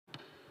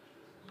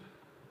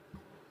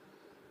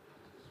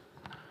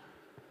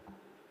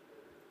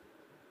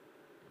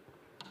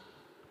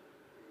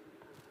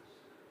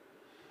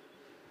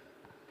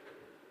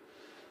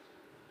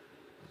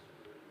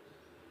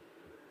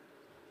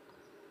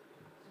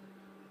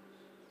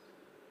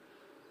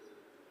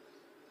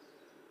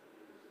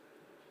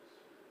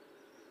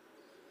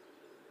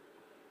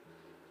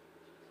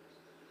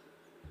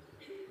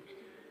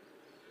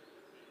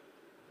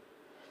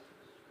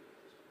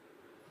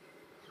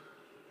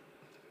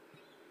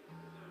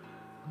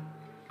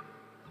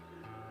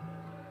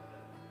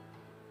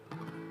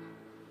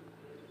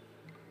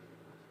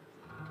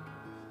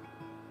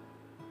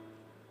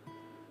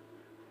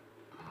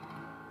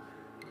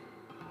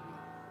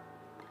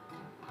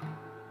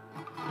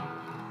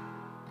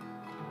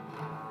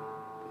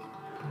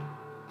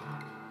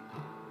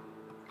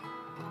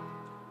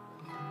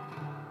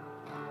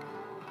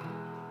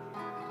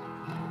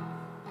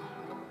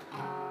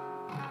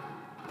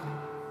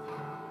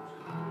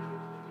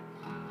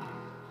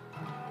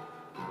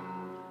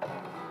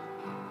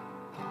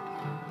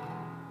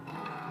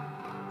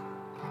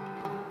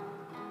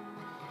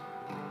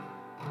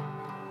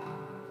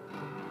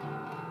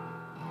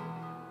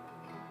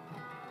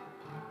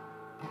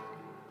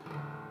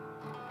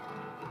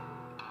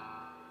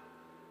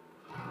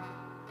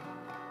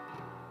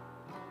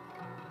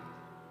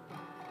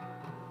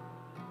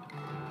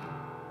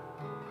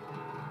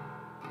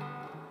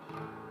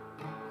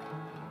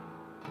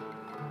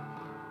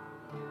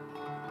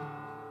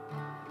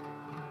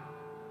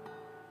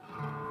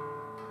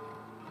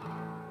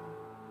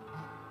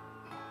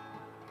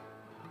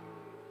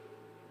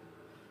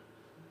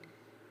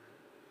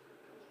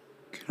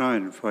Can I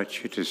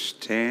invite you to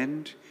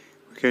stand?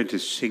 We're going to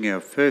sing our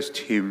first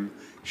hymn,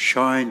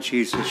 Shine,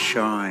 Jesus,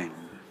 Shine.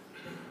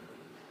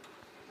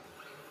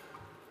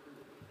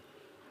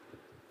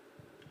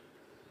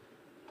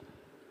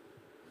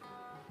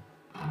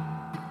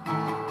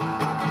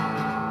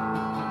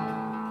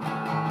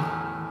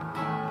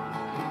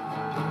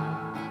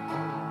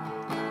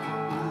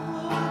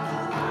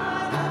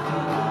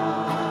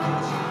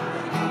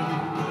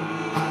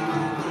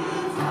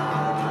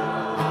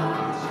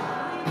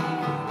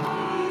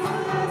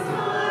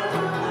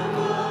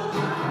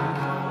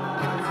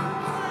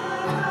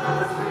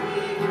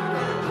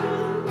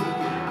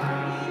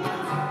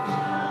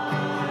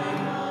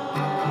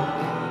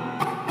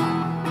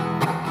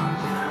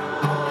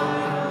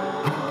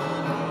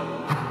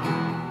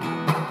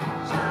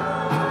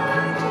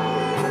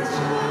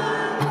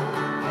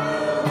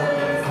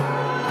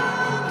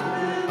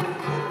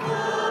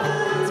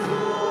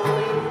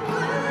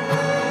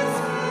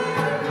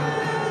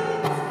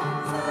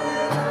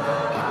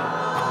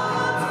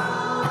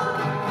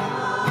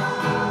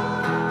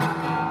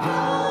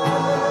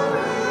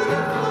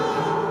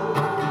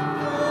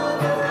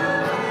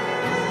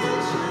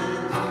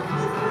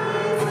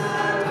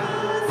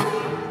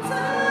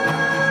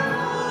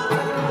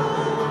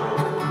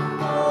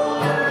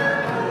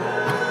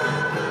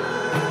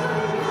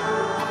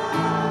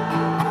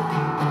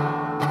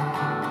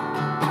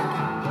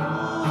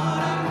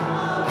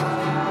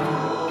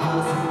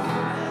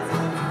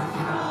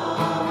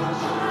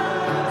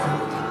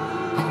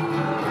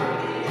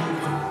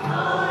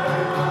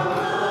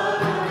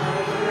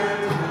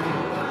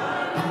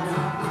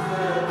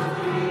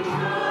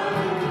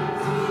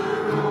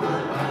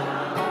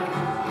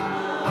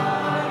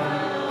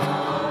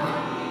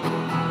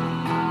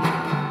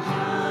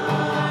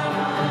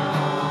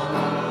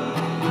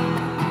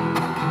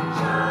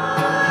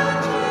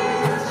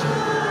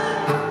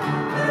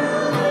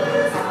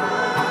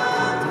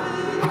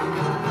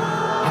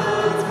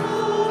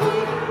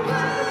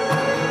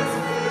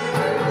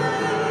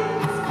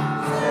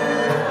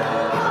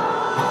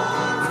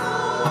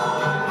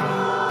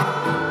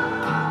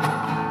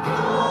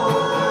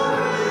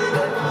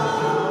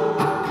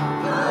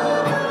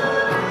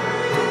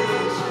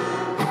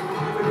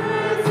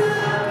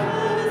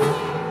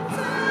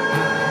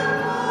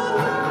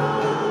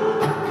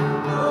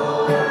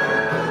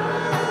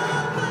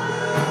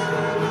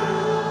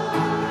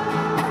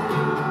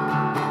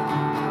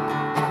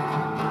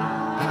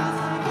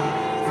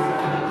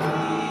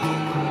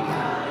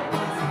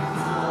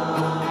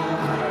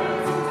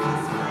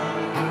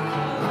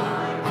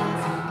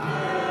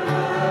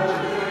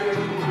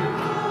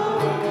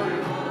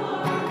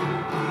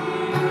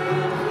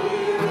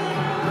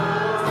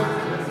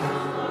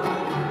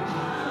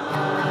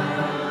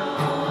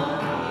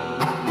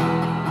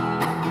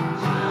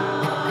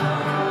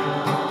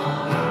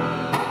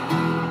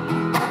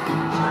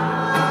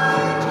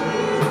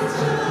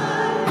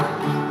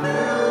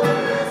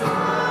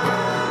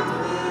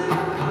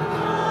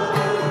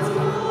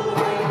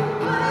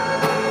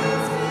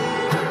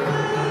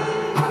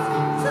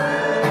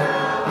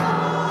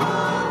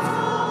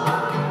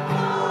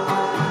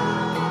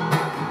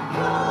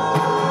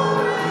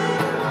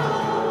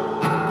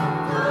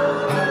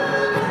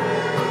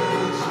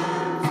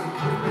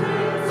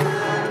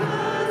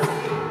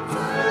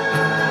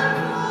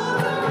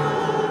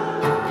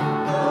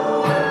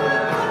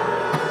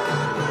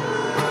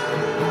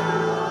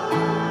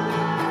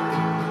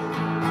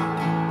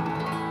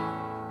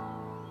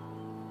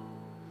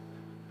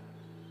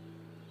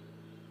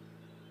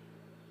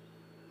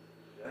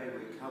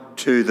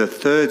 To the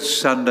third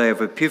Sunday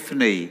of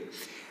Epiphany,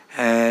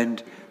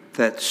 and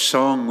that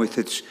song with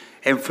its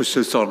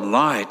emphasis on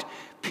light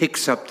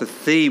picks up the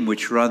theme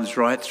which runs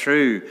right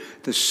through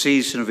the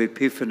season of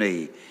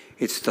Epiphany.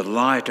 It's the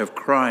light of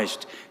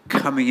Christ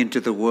coming into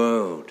the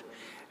world,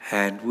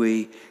 and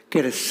we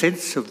get a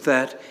sense of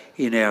that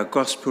in our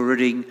gospel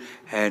reading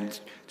and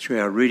through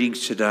our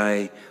readings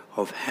today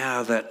of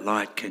how that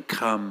light can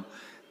come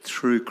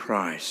through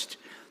Christ.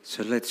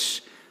 So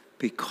let's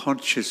be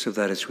conscious of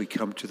that as we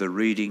come to the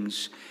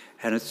readings,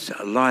 and it's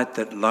a light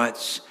that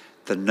lights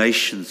the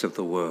nations of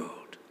the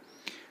world.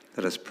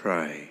 Let us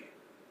pray.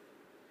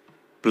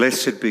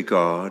 Blessed be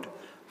God,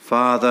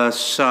 Father,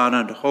 Son,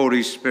 and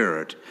Holy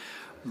Spirit.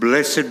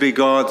 Blessed be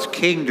God's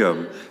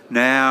kingdom,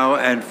 now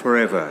and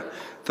forever.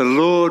 The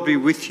Lord be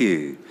with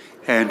you,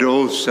 and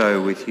also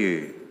with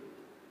you.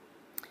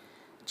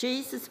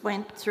 Jesus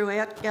went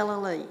throughout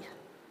Galilee,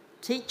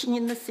 teaching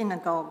in the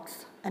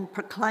synagogues and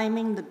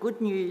proclaiming the good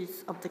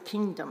news of the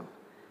kingdom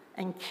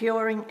and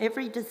curing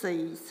every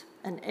disease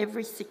and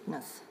every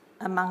sickness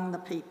among the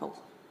people.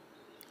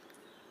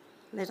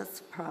 Let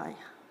us pray.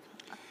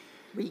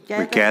 We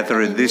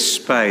gather in this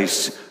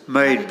space,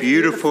 made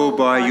beautiful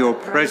by your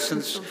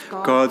presence,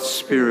 God's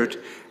Spirit,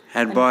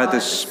 and by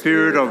the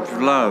Spirit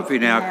of love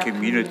in our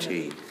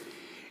community.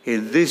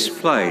 In this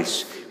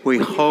place, we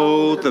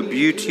hold the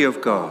beauty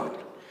of God.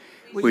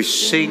 We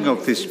sing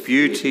of this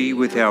beauty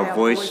with our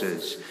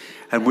voices,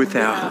 and with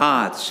our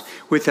hearts,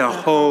 with our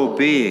whole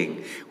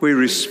being, we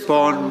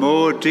respond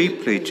more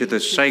deeply to the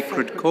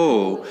sacred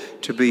call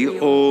to be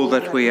all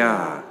that we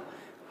are.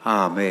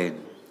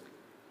 Amen.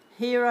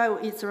 Hear, O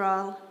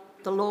Israel,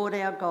 the Lord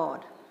our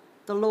God.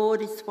 The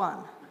Lord is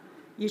one.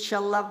 You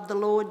shall love the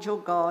Lord your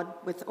God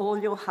with all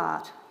your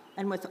heart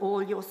and with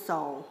all your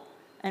soul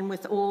and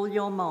with all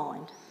your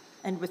mind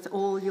and with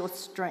all your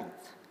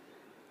strength.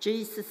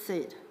 Jesus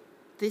said,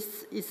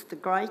 "This is the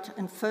great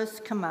and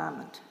first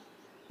commandment,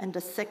 and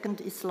a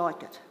second is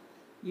like it.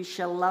 You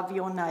shall love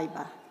your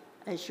neighbour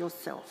as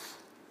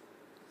yourself."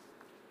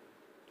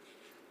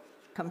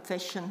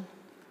 Confession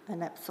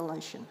and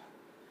absolution.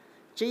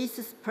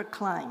 Jesus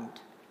proclaimed,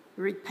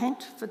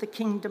 "Repent, for the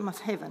kingdom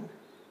of heaven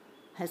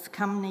has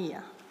come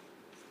near."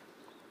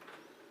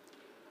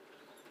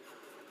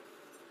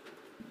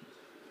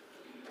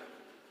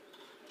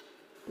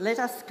 Let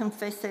us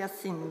confess our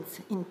sins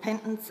in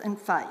penitence and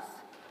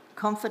faith,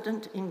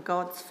 confident in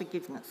God's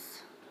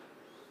forgiveness.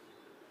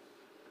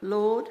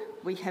 Lord,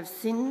 we have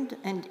sinned,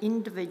 and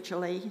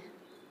individually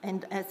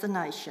and as a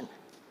nation,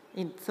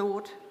 in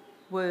thought,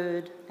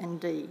 word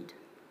and deed.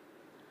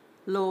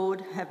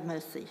 Lord, have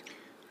mercy.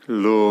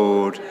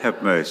 Lord,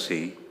 have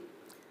mercy.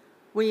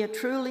 We are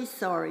truly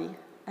sorry,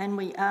 and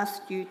we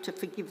ask you to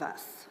forgive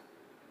us.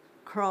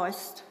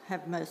 Christ,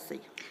 have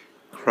mercy.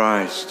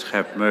 Christ,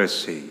 have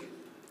mercy.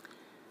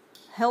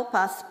 Help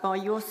us by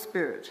your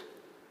Spirit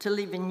to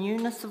live in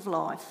newness of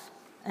life,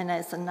 and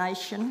as a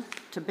nation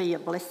to be a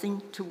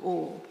blessing to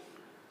all.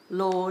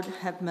 Lord,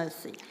 have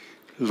mercy.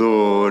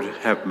 Lord,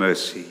 have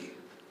mercy.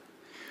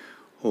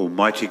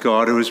 Almighty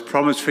God, who has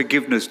promised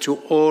forgiveness to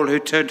all who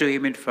turn to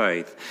him in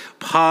faith,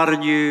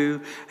 pardon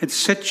you and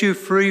set you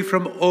free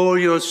from all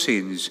your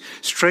sins,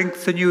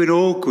 strengthen you in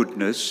all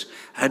goodness,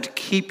 and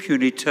keep you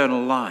in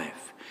eternal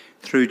life.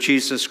 Through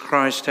Jesus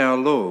Christ our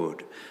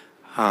Lord.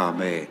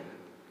 Amen.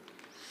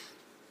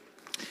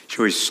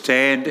 Shall we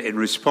stand in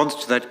response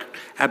to that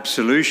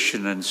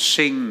absolution and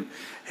sing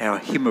our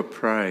hymn of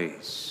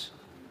praise?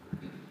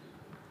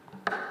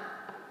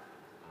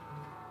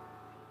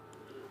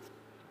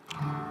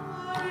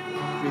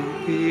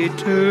 Be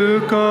to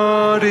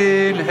God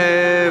in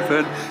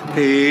heaven,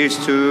 peace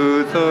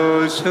to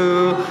those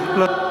who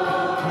love.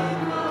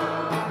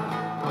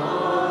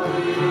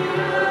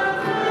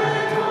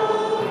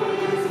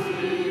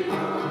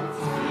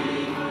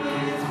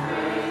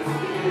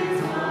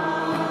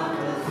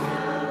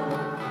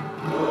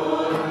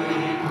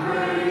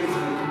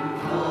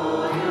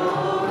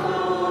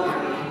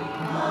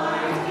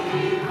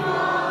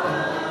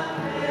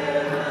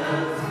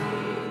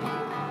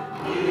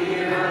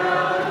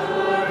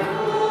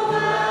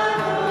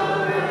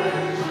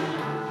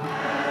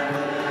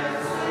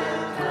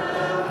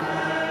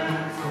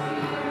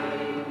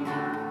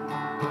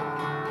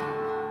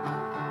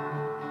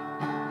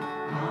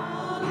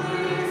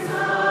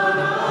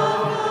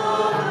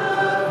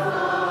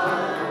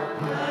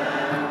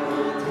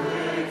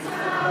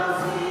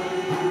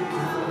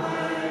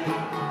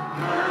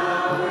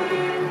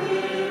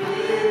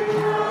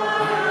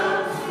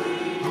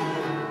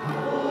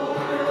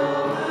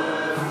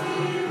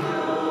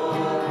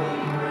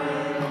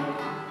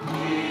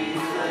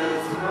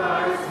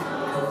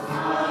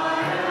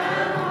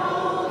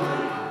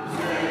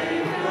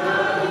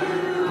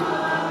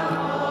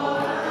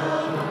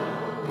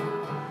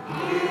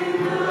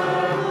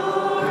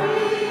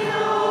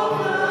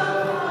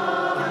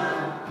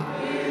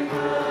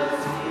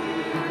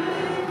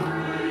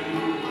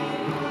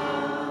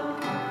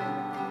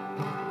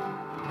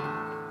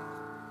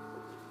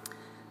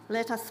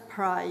 Let us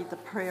pray the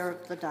prayer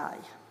of the day.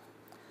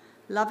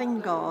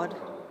 Loving God,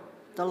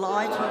 the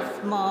light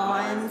of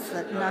minds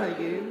that know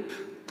you,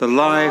 the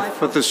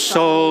life of the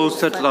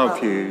souls that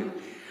love you,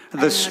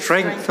 and the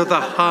strength of the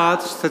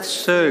hearts that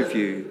serve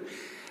you,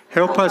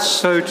 help us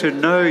so to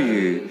know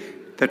you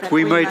that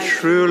we may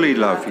truly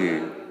love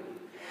you,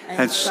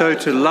 and so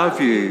to love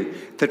you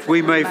that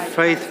we may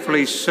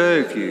faithfully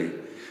serve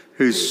you,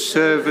 whose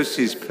service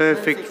is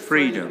perfect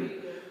freedom,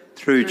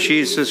 through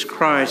Jesus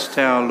Christ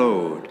our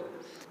Lord.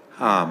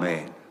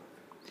 Amen.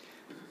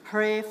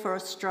 Prayer for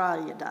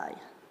Australia Day.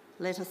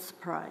 Let us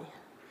pray.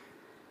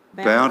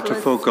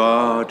 Bountiful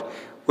God,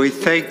 we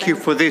thank you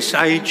for this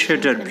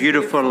ancient and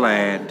beautiful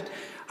land,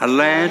 a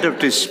land of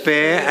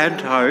despair and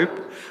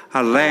hope,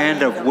 a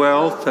land of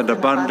wealth and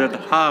abundant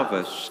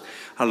harvest,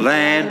 a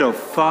land of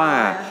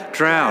fire,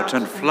 drought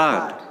and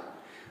flood.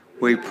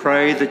 We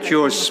pray that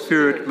your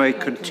Spirit may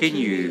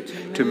continue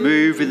to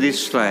move in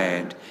this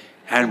land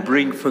and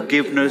bring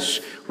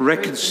forgiveness,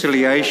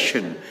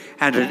 reconciliation,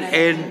 and an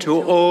end to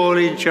all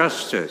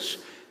injustice,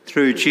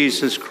 through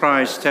Jesus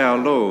Christ our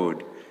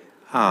Lord.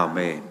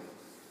 Amen.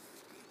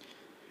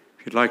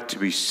 If you'd like to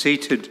be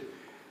seated,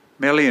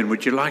 Melian,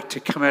 would you like to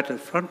come out to the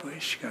front?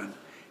 Where's she going?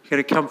 You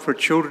going to come for a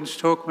children's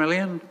talk,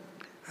 Melian?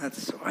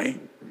 That's the way.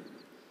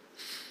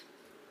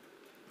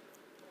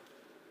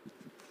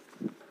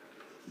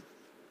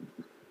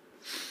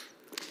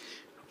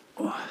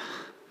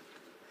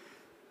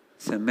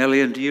 So,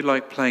 Melian, do you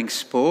like playing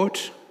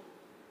sport?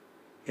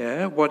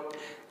 Yeah, what?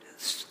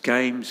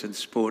 games and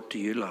sport do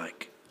you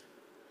like?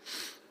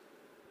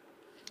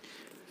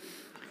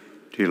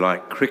 Do you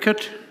like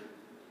cricket?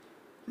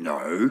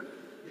 No.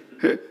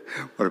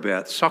 What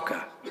about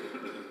soccer?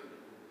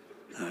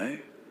 No.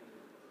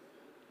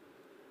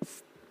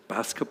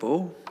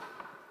 Basketball?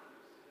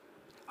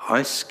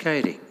 Ice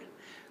skating?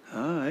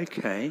 Oh,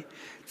 okay.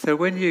 So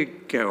when you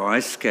go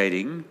ice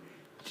skating,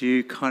 do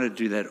you kind of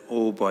do that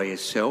all by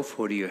yourself,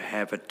 or do you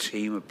have a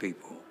team of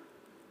people?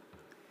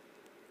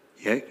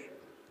 Yeah?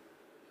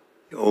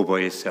 You're all by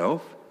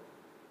yourself?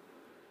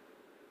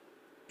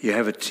 You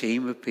have a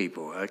team of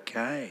people,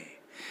 okay.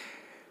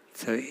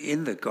 So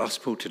in the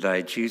gospel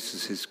today,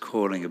 Jesus is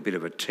calling a bit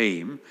of a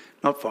team,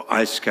 not for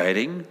ice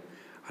skating.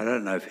 I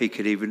don't know if he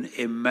could even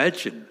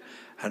imagine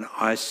an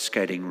ice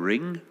skating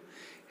ring.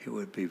 It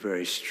would be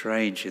very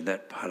strange in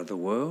that part of the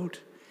world,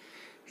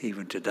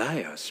 even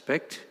today, I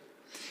expect.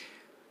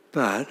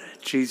 But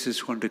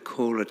Jesus wanted to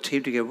call a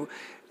team together.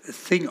 The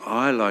thing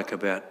I like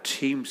about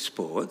team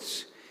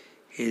sports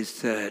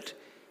is that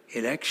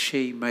it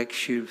actually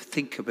makes you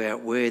think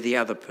about where the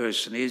other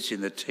person is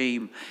in the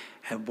team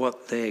and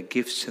what their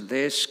gifts and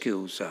their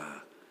skills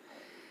are.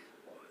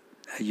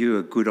 Are you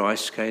a good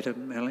ice skater,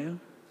 Melia?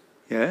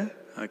 Yeah?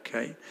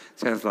 Okay.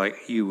 Sounds like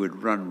you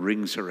would run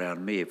rings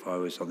around me if I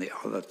was on the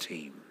other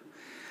team.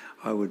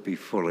 I would be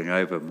falling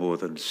over more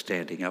than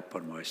standing up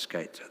on my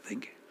skates, I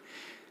think,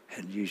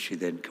 and usually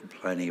then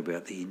complaining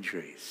about the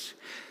injuries.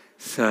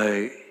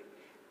 So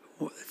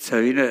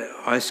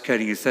ice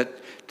skating, is that,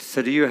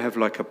 so do you have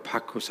like a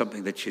puck or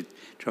something that you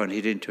try and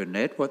hit into a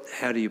net?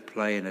 How do you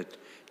play in a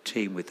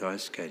team with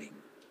ice skating?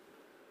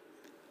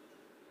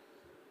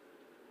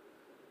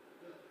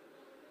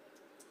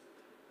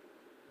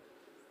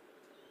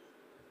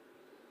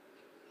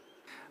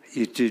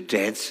 You do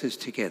dances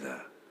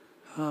together.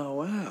 Oh,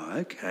 wow,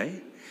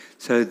 okay.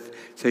 So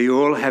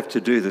you all have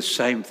to do the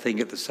same thing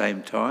at the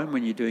same time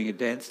when you're doing a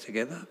dance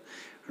together?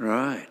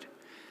 Right.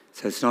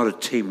 So it's not a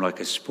team like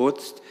a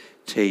sports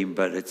team,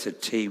 but it's a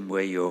team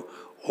where you're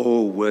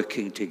all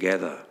working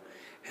together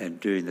and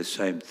doing the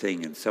same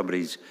thing, and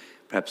somebody's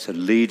perhaps a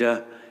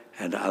leader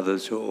and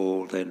others are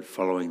all then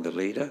following the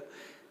leader.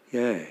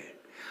 Yeah.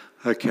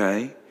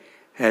 Okay.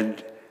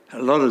 And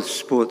a lot of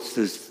sports,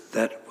 there's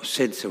that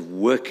sense of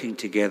working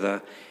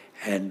together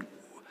and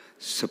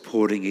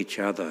supporting each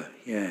other,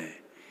 yeah.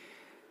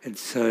 And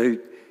so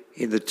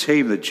in the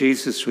team that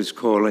Jesus was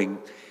calling,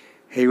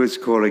 he was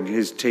calling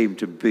his team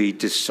to be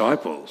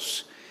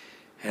disciples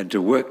and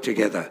to work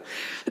together.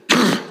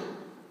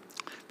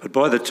 But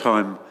by the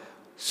time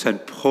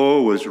St.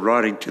 Paul was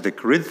writing to the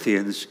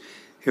Corinthians,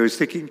 he was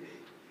thinking,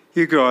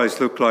 you guys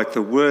look like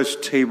the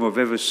worst team I've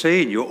ever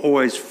seen. You're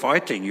always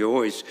fighting. You're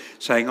always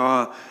saying,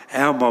 oh,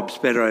 our mob's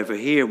better over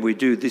here and we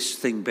do this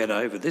thing better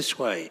over this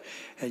way.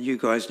 And you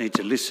guys need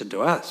to listen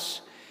to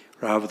us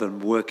rather than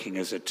working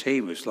as a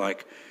team. It's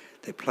like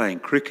they're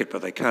playing cricket,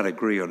 but they can't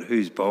agree on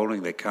who's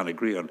bowling. They can't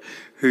agree on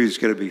who's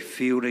going to be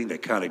fielding. They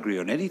can't agree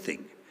on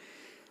anything.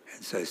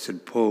 And so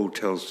St. Paul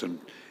tells them,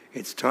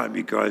 it's time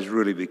you guys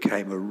really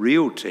became a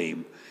real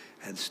team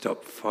and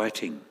stopped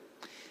fighting.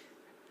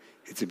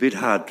 It's a bit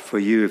hard for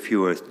you if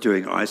you were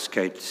doing ice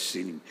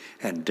skating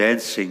and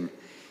dancing,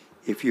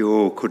 if you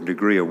all couldn't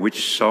agree on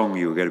which song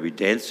you were going to be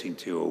dancing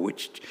to or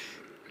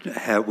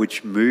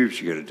which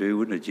moves you're going to do,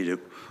 wouldn't it? You'd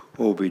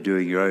all be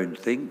doing your own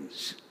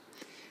things.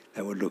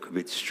 That would look a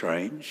bit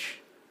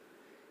strange.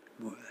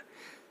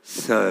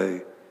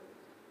 So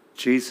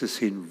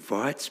Jesus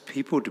invites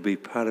people to be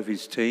part of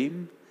his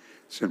team.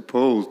 St.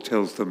 Paul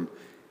tells them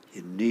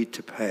you need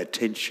to pay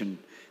attention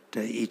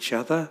to each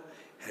other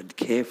and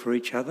care for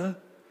each other.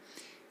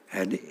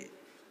 And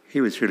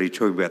he was really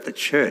talking about the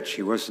church.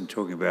 He wasn't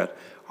talking about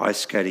ice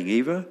skating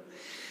either.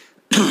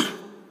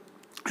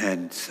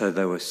 And so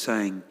they were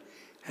saying,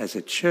 as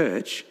a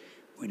church,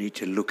 we need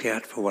to look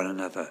out for one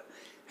another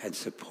and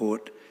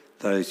support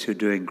those who are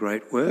doing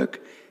great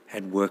work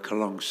and work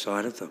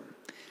alongside of them.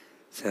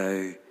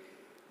 So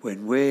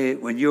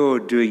when you're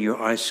doing your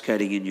ice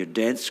skating in your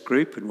dance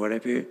group and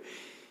whatever,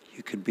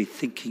 you can be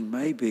thinking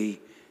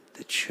maybe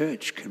the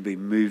church can be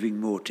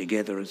moving more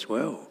together as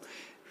well,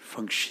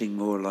 functioning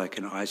more like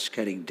an ice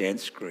skating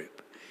dance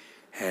group,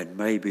 and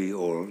maybe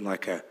or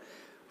like a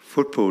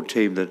football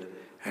team that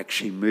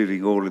actually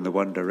moving all in the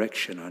one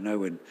direction. I know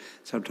when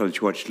sometimes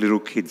you watch little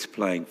kids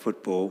playing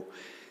football,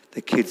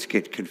 the kids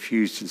get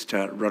confused and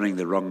start running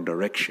the wrong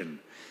direction,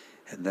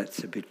 and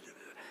that's a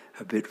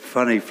bit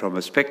funny from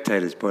a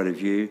spectator's point of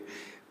view,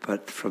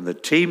 but from the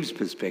team's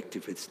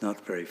perspective, it's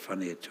not very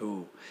funny at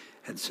all.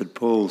 And St.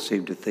 Paul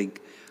seemed to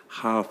think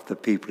half the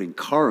people in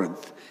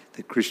Corinth,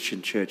 the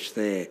Christian church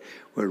there,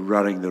 were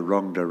running the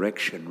wrong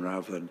direction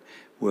rather than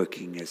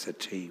working as a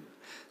team.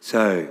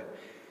 So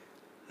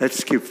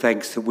let's give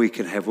thanks that we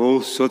can have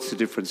all sorts of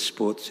different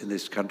sports in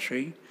this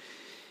country,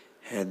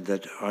 and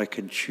that I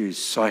can choose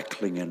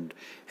cycling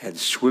and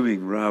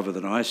swimming rather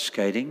than ice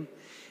skating,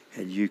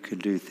 and you can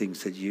do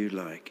things that you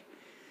like.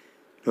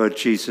 Lord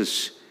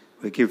Jesus,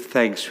 we give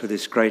thanks for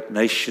this great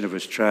nation of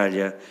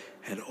Australia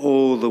and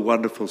all the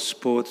wonderful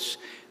sports,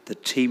 the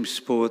team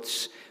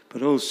sports,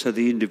 but also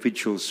the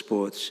individual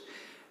sports.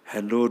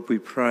 And Lord, we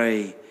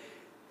pray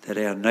that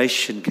our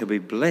nation can be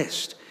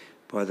blessed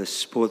by the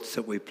sports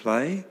that we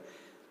play,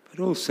 but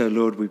also,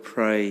 Lord, we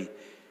pray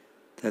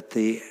that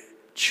the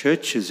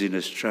churches in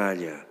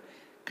Australia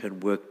can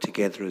work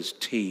together as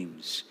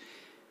teams,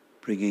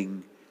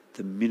 bringing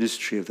the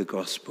ministry of the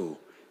gospel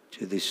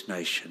to this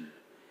nation.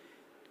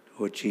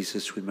 Lord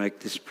Jesus, we make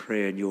this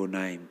prayer in your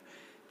name,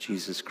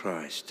 Jesus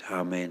Christ.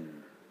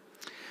 Amen.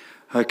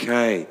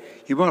 Okay,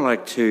 you might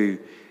like to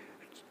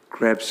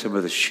grab some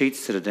of the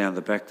sheets that are down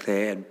the back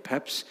there, and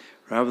perhaps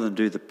rather than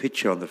do the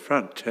picture on the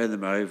front, turn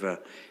them over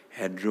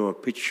and draw a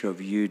picture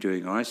of you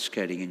doing ice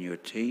skating in your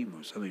team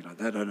or something like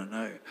that, I don't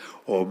know.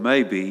 Or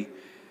maybe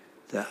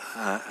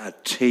a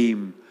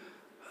team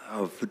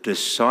of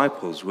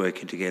disciples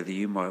working together.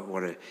 You might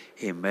want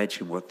to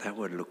imagine what that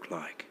would look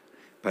like.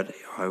 But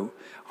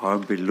I'll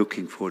be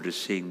looking forward to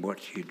seeing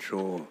what you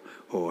draw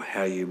or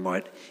how you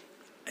might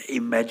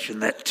imagine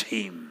that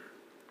team.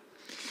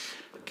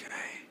 Okay.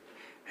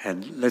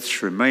 And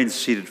let's remain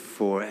seated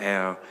for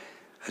our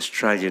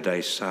Australia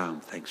Day Psalm.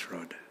 Thanks,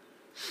 Rod.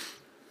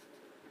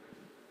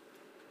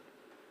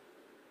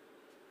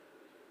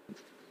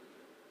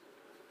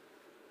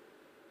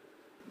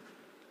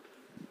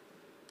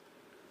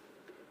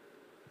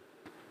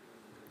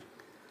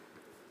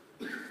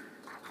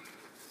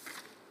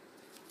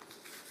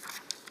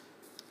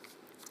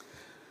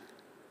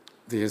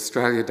 The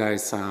Australia Day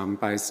Psalm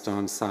based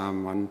on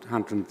Psalm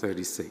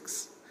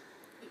 136.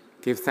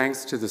 Give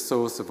thanks to the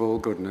source of all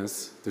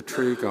goodness, the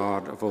true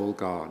God of all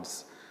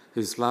gods,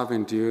 whose love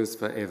endures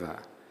forever.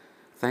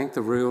 Thank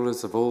the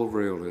rulers of all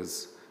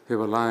rulers,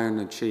 who alone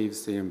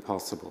achieves the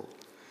impossible.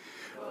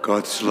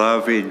 God's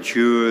love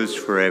endures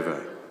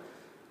forever.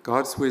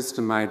 God's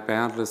wisdom made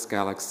boundless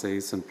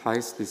galaxies and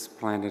placed this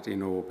planet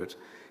in orbit,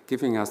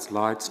 giving us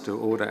lights to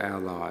order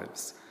our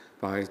lives.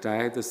 By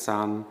day the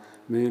sun,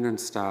 moon and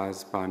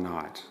stars by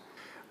night.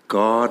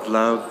 God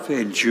love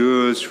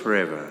endures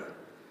forever.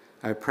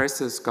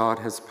 Oppressors God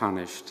has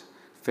punished,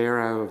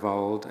 Pharaoh of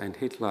old and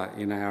Hitler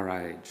in our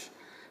age.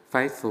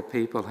 Faithful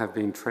people have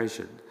been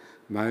treasured,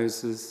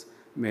 Moses,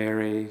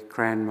 Mary,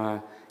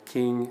 Cranmer,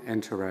 King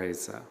and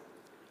Teresa.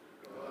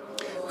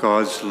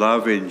 God's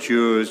love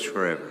endures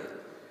forever.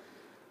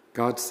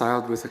 God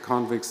sailed with the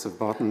convicts of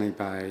Botany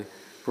Bay,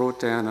 brought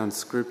down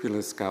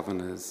unscrupulous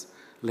governors,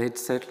 led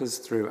settlers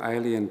through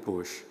alien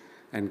bush,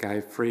 and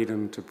gave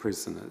freedom to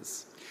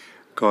prisoners.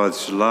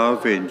 God's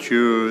love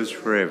endures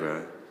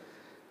forever.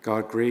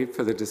 God grieved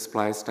for the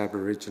displaced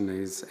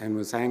Aborigines and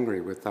was angry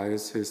with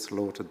those who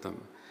slaughtered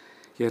them.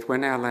 Yet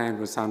when our land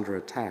was under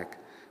attack,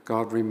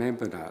 God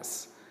remembered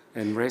us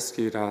and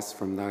rescued us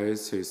from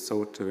those who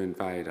sought to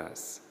invade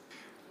us.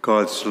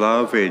 God's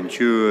love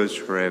endures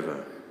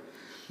forever.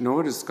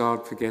 Nor does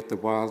God forget the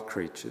wild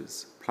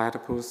creatures.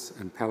 Platypus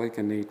and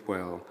pelican eat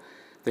well.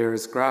 There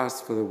is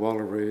grass for the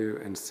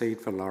wallaroo and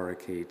seed for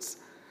lorikeets.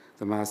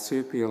 The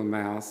marsupial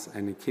mouse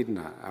and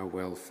echidna are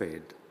well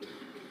fed.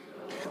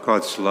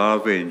 God's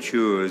love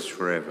endures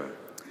forever.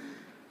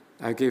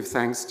 I give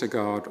thanks to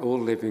God, all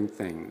living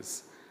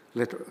things.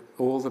 Let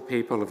all the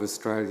people of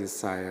Australia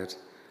say it.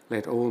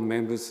 Let all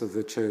members of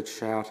the church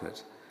shout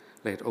it.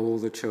 Let all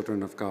the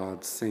children of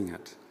God sing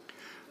it.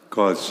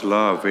 God's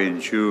love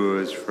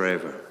endures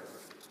forever.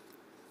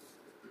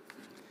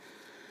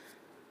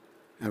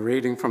 A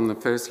reading from the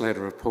first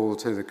letter of Paul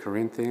to the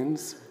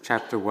Corinthians,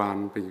 chapter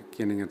 1,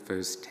 beginning at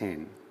verse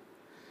 10.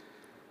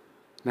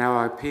 Now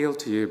I appeal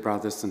to you,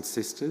 brothers and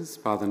sisters,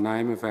 by the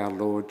name of our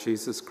Lord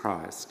Jesus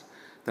Christ,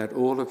 that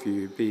all of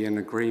you be in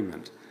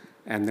agreement,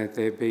 and that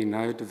there be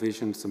no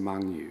divisions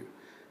among you,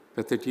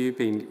 but that you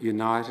be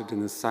united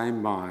in the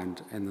same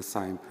mind and the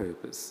same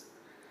purpose.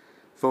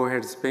 For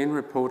it has been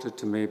reported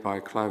to me by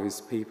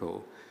Chloe's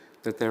people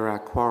that there are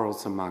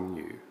quarrels among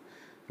you,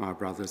 my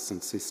brothers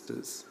and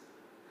sisters.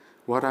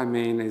 What I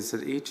mean is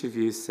that each of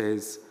you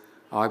says,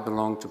 I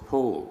belong to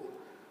Paul,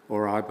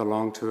 or I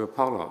belong to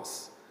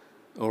Apollos,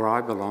 or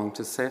I belong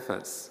to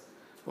Cephas,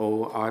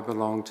 or I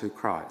belong to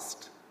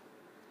Christ.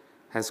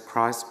 Has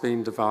Christ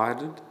been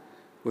divided?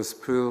 Was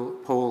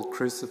Paul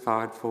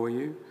crucified for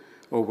you,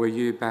 or were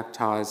you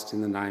baptised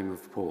in the name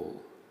of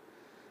Paul?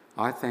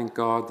 I thank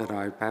God that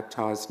I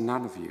baptised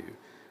none of you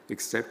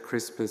except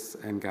Crispus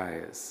and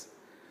Gaius,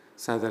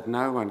 so that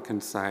no one can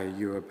say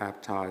you were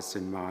baptised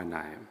in my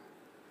name.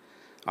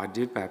 I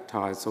did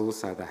baptise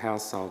also the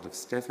household of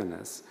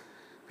Stephanas.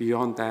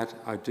 Beyond that,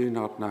 I do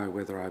not know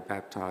whether I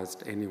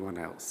baptised anyone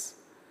else.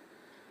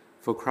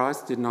 For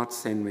Christ did not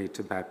send me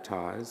to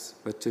baptise,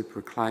 but to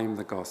proclaim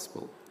the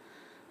gospel,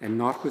 and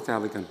not with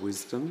elegant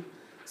wisdom,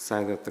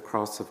 so that the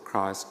cross of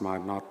Christ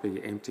might not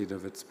be emptied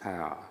of its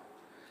power.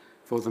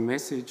 For the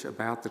message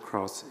about the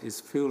cross is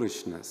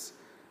foolishness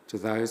to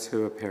those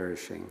who are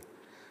perishing,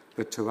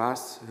 but to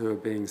us who are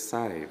being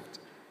saved,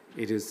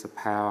 it is the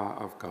power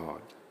of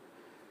God.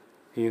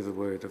 Hear the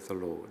word of the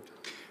Lord.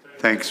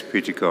 Thanks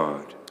be to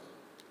God.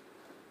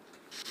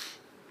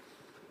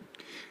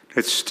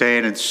 Let's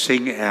stand and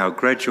sing our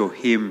gradual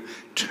hymn,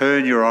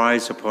 Turn Your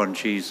Eyes Upon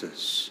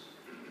Jesus.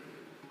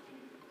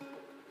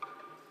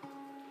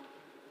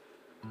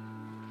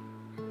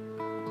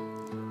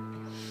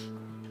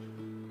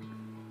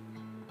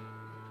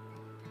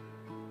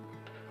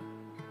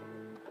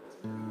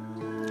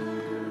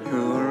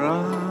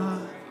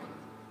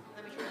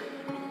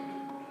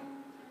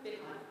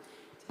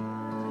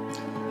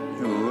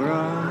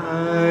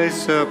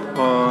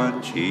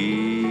 upon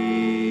Jesus.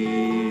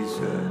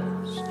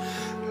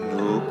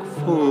 Look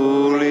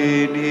full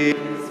in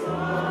his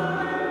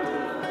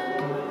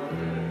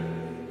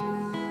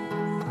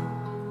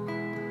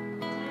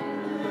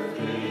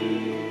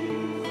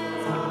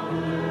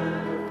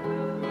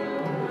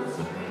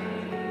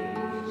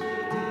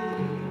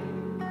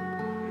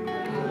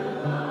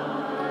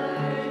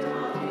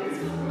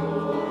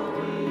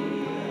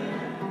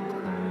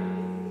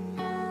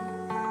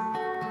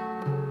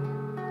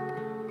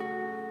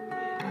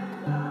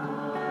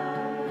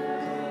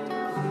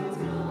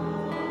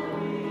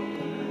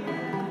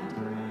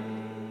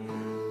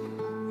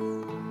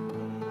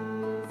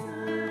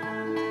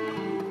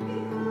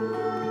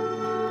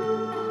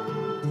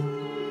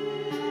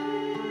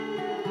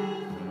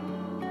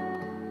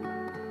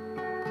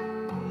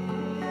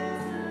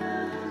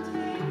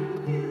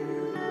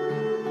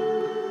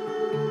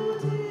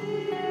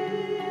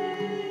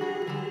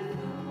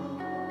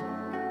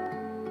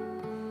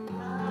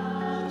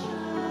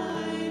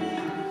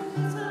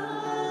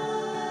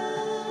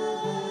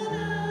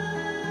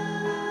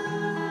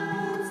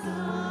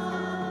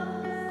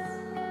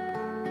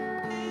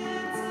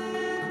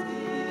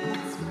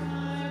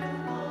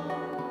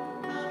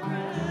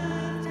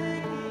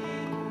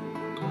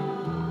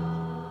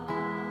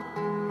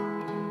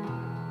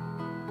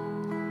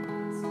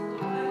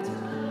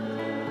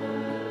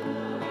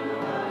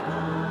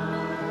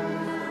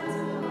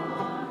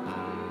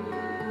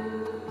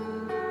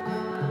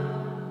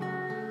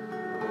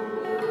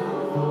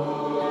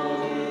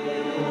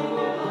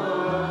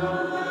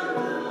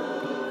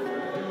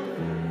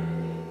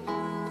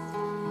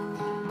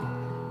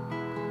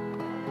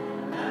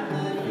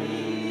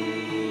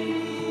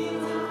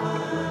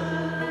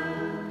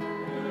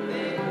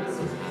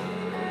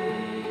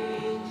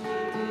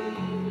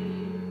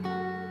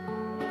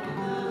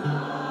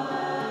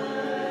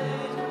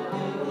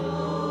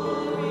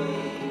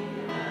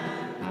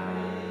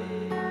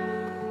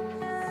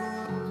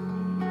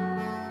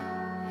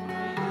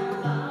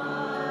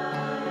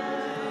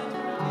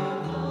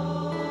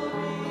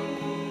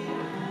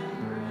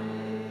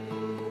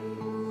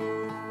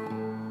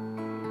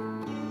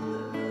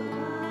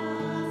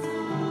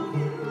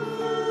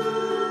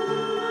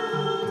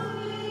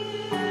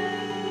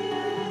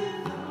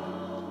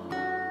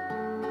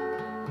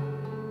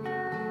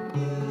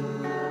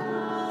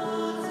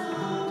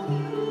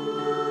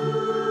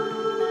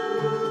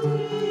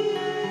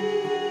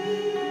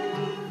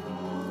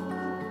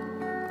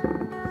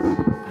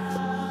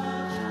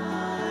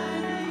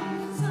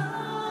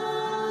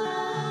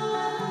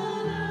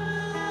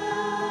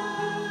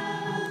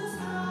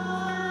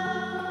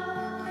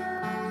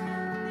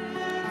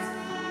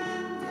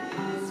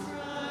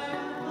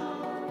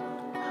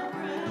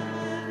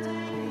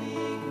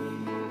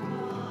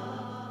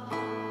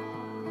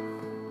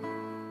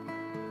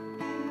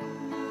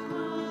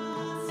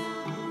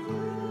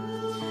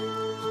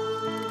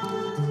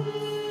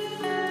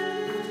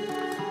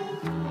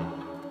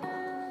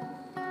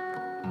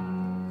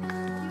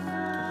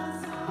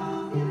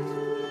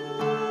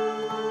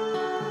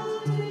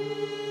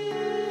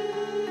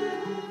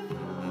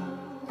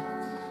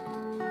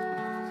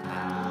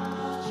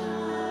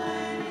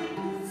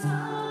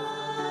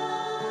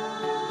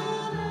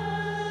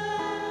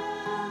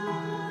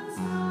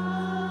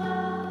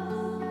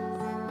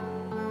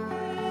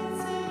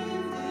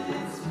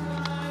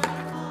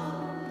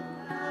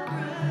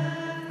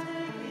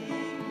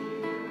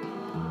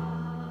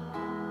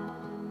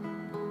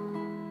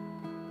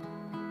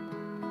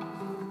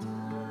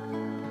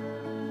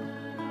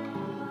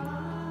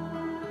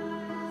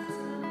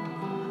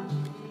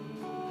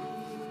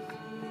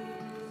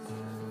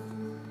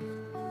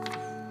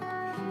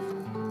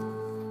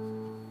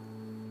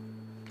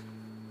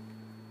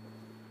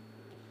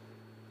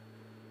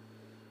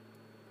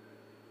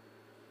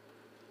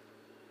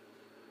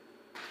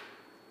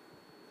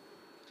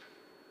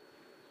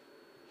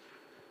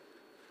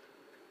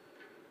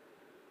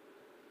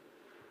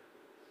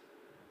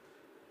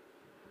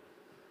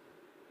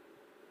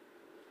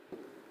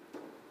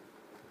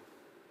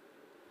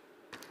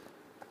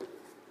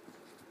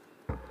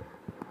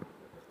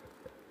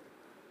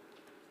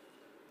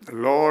The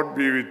Lord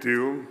be with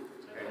you.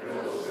 And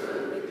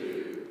also with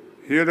you.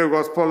 Hear the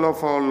gospel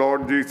of our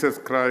Lord Jesus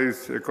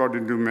Christ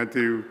according to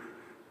Matthew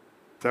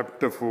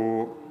chapter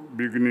 4,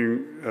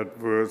 beginning at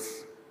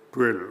verse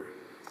 12.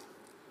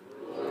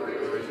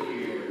 Glory to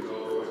you,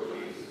 Lord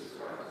Jesus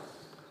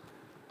Christ.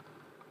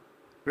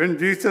 When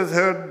Jesus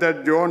heard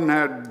that John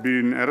had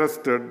been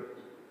arrested,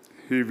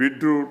 he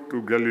withdrew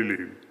to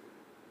Galilee.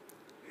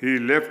 He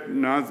left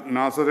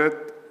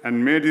Nazareth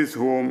and made his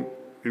home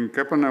in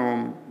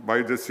Capernaum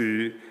by the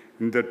sea,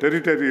 in the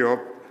territory of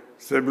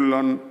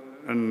Zebulun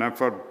and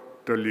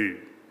Naphtali,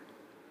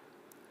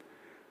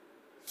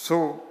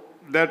 so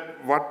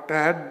that what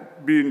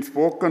had been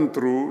spoken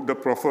through the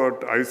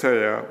prophet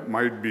Isaiah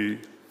might be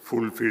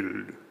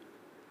fulfilled.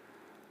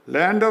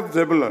 Land of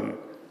Zebulun,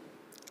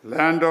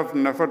 land of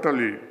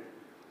Naphtali,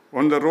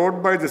 on the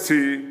road by the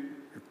sea,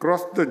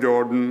 across the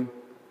Jordan,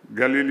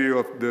 Galilee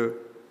of the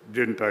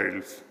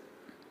Gentiles.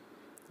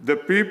 The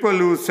people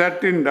who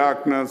sat in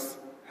darkness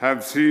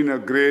have seen a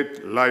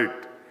great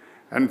light,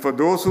 and for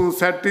those who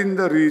sat in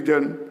the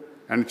region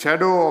and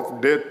shadow of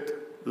death,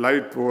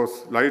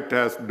 light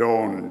has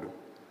dawned.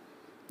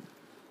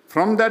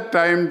 From that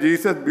time,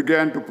 Jesus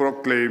began to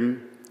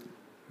proclaim,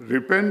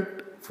 "Repent,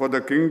 for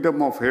the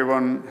kingdom of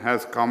heaven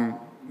has come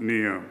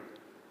near."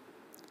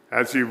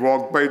 As he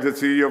walked by the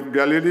Sea of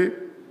Galilee,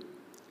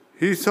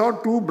 he saw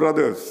two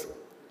brothers,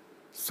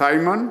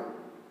 Simon,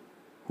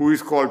 who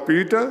is called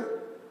Peter,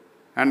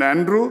 and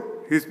Andrew,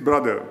 his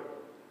brother,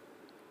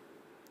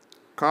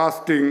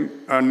 casting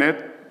a net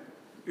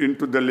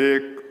into the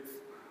lake,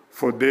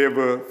 for they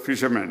were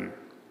fishermen.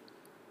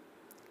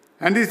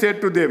 And he said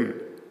to them,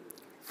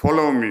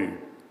 "Follow me,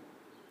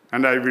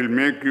 and I will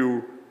make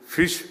you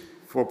fish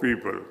for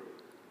people."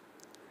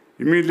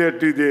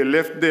 Immediately they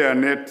left their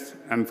nets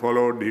and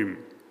followed him.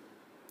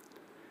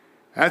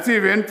 As he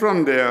went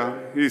from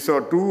there, he saw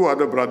two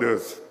other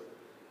brothers,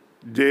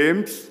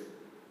 James,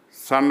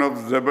 son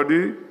of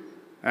Zebedee,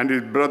 and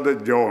his brother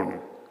John,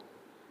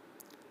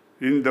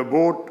 in the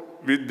boat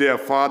with their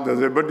father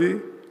Zebedee,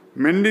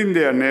 mending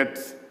their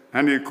nets,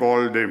 and he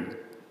called them.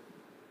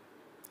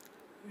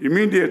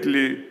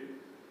 Immediately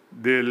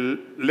they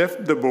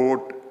left the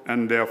boat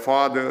and their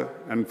father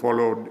and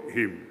followed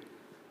him.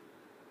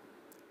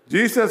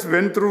 Jesus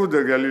went through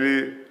the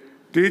Galilee,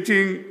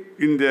 teaching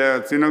in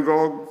their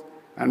synagogues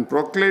and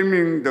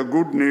proclaiming the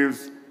good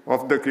news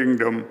of the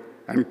kingdom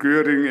and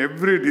curing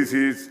every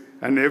disease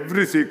and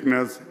every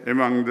sickness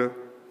among the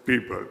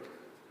people.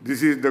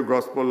 This is the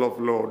gospel of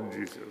Lord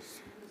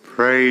Jesus.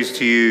 Praise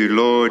to you,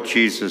 Lord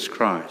Jesus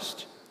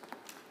Christ.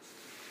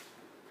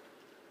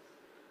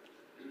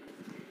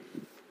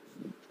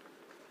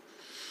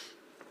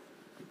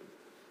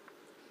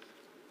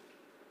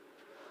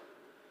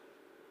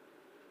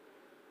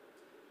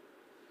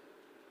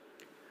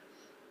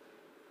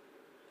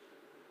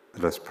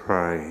 Let us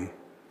pray.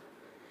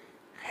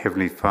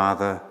 Heavenly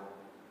Father,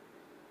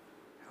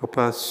 help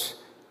us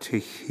to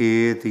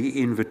hear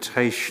the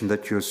invitation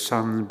that your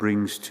Son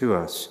brings to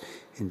us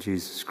in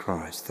Jesus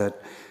Christ,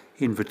 that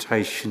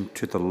invitation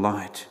to the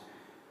light,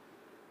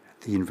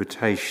 the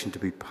invitation to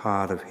be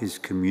part of his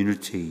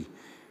community,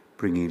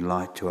 bringing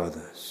light to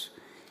others.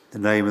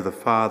 In the name of the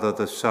Father,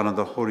 the Son, and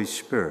the Holy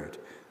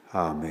Spirit.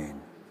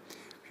 Amen.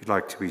 If you'd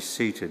like to be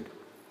seated.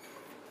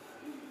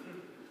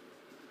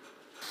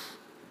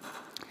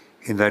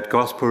 In that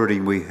gospel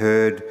reading we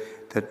heard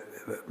that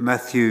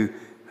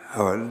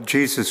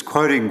Jesus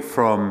quoting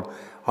from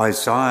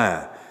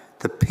Isaiah,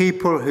 "The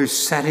people who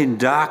sat in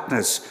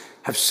darkness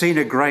have seen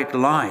a great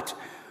light.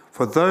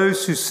 For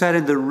those who sat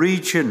in the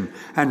region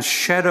and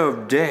shadow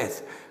of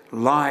death,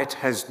 light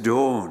has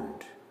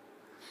dawned."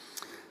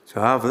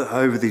 So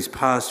over these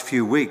past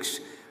few weeks,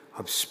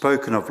 I've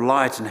spoken of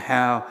light and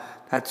how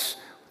that's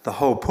the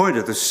whole point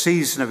of the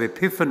season of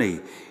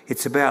Epiphany.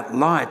 It's about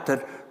light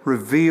that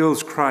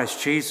reveals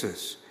Christ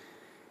Jesus.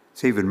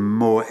 It's even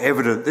more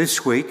evident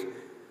this week.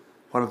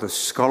 One of the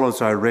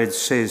scholars I read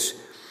says,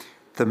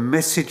 the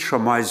message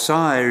from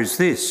Isaiah is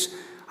this: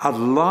 a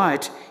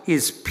light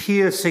is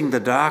piercing the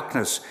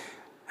darkness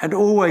and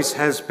always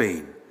has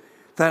been.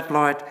 That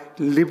light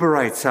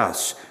liberates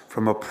us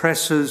from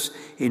oppressors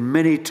in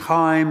many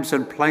times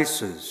and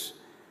places.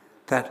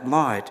 That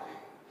light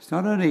is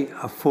not only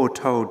a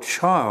foretold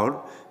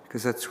child,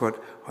 because that's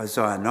what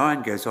Isaiah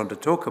 9 goes on to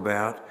talk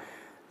about.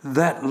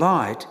 That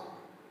light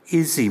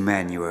is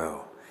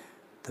Emmanuel.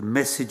 The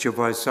message of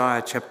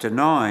Isaiah chapter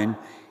 9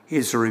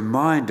 is a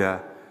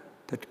reminder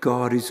that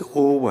God is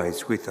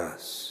always with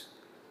us.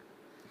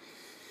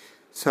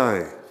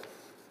 So,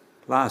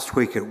 last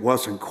week it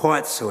wasn't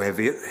quite so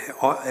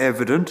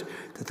evident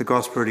that the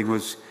gospel reading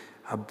was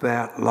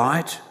about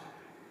light.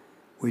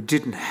 We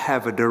didn't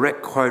have a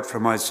direct quote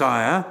from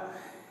Isaiah.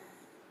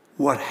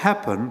 What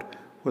happened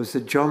was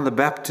that John the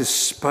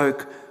Baptist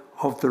spoke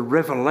of the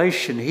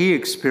revelation he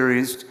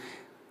experienced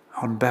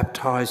on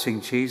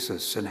baptizing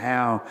Jesus and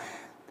how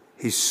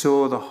he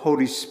saw the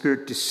Holy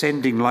Spirit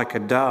descending like a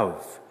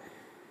dove.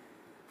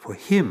 For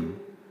him,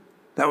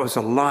 that was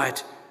a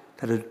light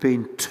that had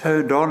been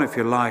turned on, if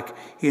you like,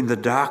 in the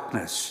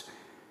darkness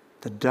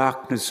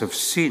of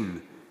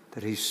sin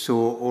that he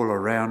saw all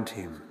around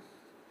him.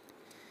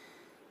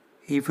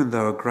 Even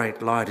though a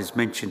great light is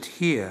mentioned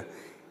here,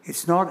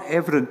 it's not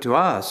evident to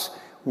us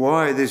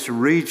why this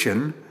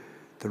region,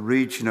 the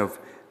region of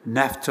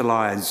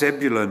Naphtali and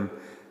Zebulun,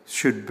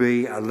 should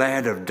be a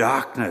land of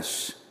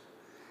darkness.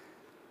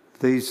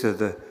 These are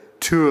the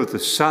two of the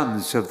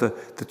sons of the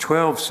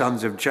 12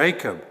 sons of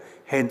Jacob,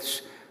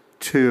 hence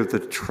two of the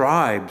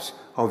tribes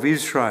of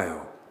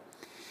Israel.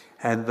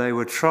 And they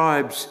were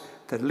tribes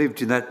that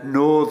lived in that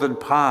northern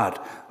part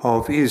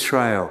of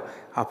Israel,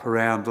 up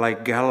around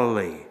Lake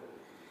Galilee.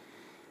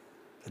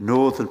 The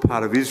northern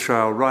part of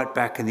Israel, right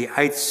back in the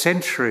 8th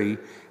century,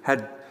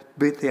 the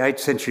 8th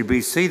century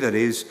BC that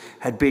is,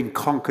 had been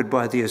conquered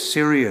by the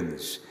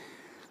Assyrians.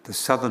 The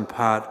southern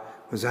part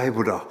was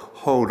able to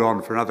hold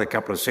on for another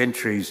couple of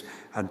centuries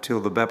until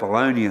the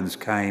Babylonians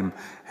came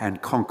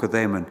and conquered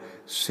them and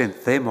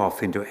sent them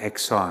off into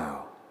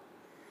exile.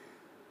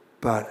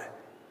 But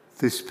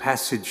this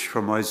passage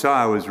from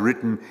Isaiah was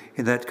written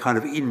in that kind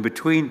of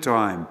in-between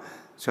time.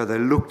 So they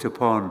looked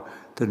upon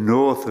the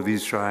north of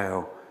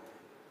Israel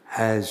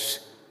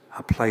as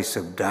a place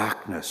of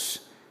darkness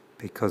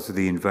because of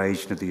the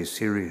invasion of the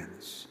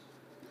Assyrians.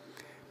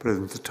 But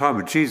at the time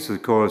of Jesus,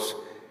 of course,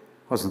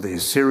 it wasn't the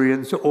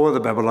Assyrians or the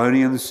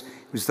Babylonians.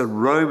 It was the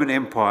Roman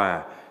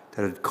Empire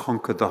that had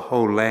conquered the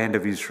whole land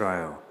of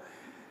Israel.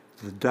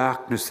 The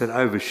darkness that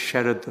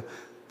overshadowed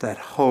that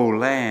whole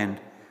land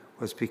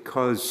was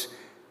because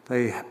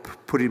they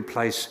put in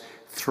place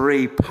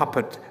 3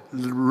 puppet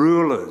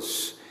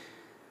rulers.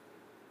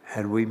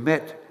 And we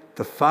met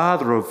the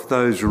father of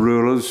those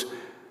rulers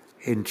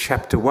in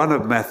chapter 1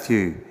 of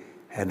Matthew.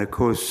 And of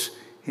course,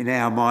 in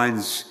our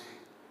minds,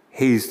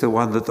 he's the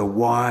one that the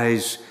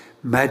wise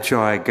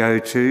magi go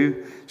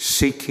to,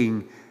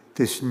 seeking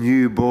this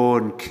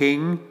newborn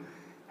king,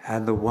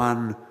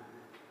 and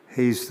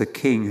he's the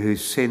king who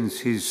sends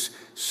his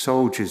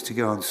soldiers to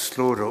go and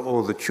slaughter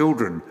all the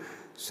children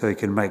so he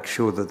can make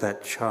sure that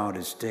that child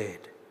is dead.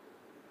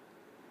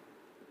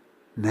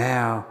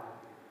 Now,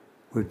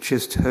 we've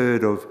just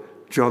heard of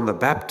John the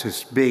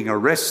Baptist being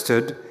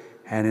arrested,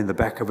 and in the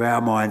back of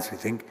our minds we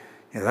think,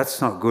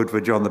 that's not good for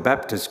John the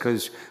Baptist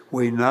because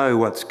we know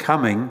what's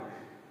coming.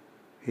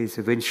 He's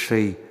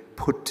eventually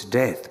put to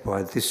death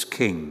by this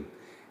king.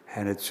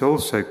 And it's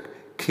also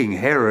King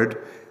Herod,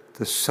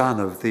 the son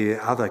of the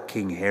other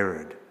King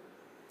Herod.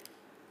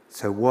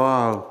 So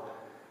while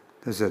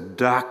there's a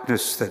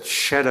darkness that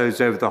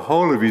shadows over the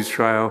whole of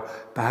Israel,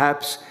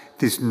 perhaps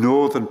this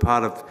northern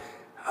part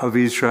of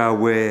Israel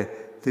where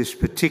this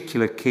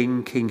particular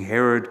king, King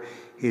Herod,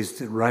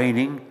 is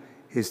reigning,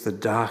 is the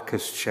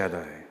darkest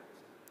shadow.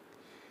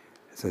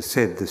 As I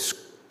said,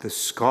 the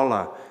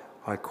scholar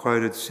I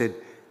quoted said,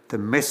 the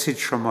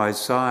message from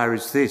Isaiah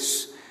is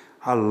this: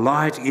 a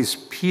light is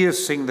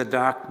piercing the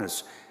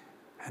darkness,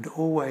 and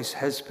always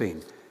has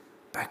been,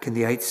 back in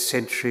the 8th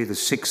century, the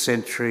 6th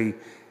century,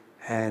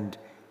 and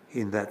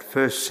in that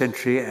 1st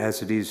century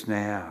as it is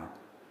now.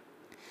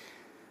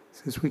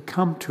 So as we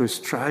come to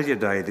Australia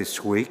Day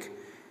this week,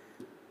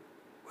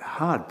 we're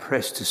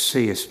hard-pressed to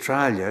see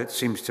Australia, it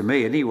seems to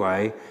me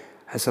anyway,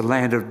 as a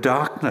land of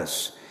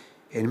darkness.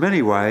 In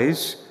many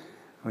ways,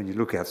 when you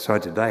look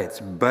outside today, it's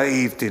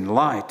bathed in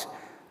light,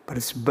 but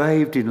it's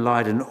bathed in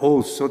light in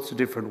all sorts of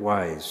different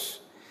ways.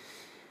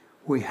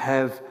 We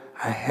have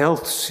a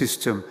health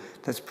system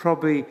that's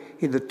probably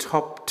in the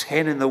top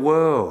 10 in the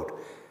world.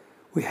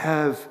 We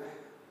have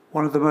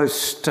one of the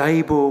most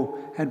stable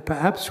and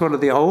perhaps one of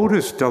the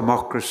oldest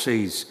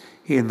democracies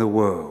in the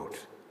world.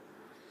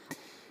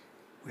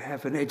 We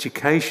have an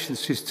education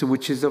system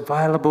which is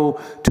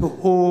available to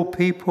all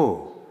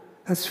people.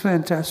 That's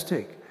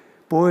fantastic.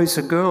 Boys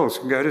and girls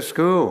can go to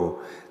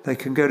school. They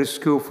can go to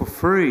school for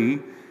free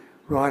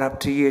right up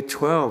to year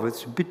 12.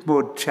 It's a bit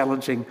more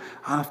challenging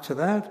after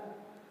that.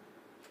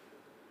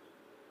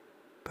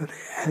 But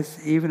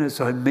even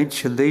as I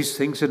mention these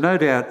things, and no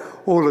doubt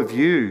all of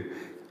you,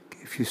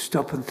 if you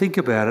stop and think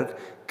about it,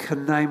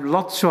 can name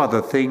lots of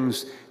other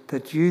things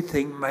that you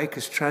think make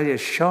Australia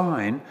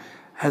shine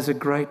as a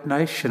great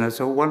nation, as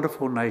a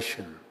wonderful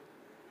nation.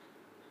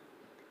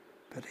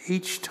 But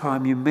each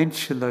time you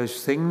mention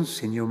those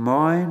things in your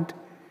mind,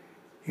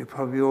 you're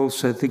probably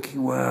also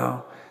thinking,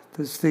 well,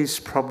 there's this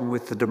problem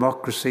with the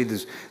democracy,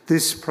 there's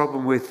this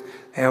problem with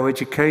our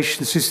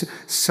education system,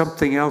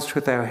 something else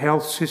with our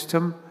health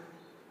system.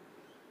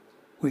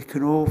 We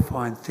can all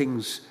find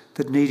things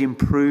that need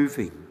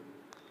improving.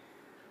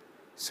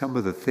 Some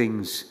of the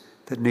things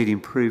that need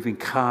improving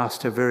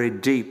cast a very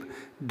deep,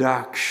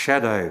 dark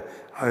shadow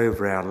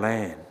over our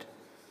land.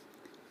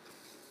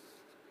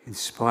 In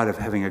spite of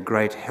having a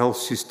great health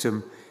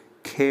system,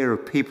 care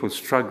of people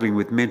struggling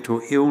with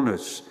mental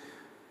illness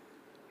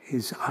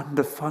is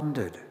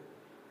underfunded.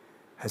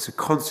 As a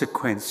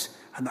consequence,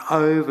 an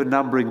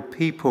overnumbering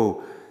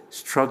people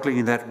struggling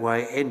in that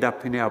way end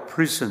up in our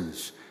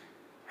prisons,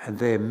 and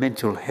their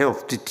mental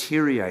health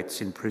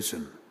deteriorates in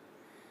prison.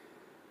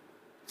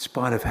 In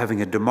spite of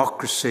having a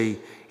democracy,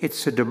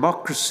 it's a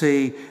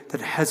democracy that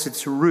has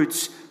its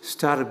roots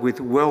started with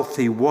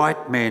wealthy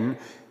white men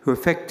who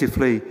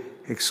effectively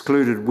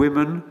excluded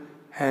women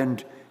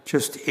and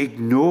just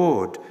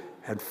ignored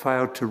and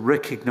failed to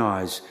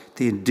recognise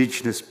the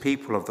Indigenous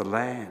people of the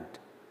land.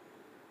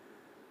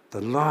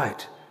 The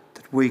light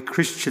that we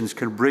Christians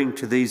can bring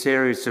to these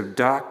areas of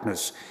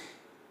darkness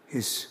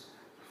is,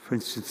 for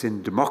instance,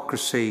 in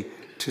democracy,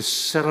 to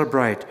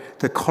celebrate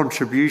the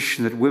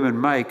contribution that women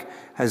make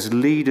as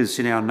leaders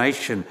in our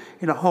nation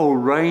in a whole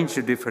range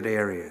of different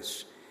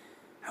areas.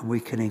 And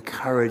we can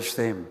encourage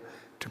them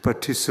to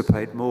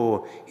participate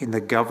more in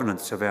the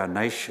governance of our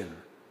nation.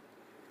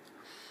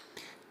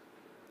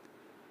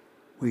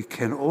 We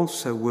can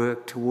also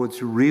work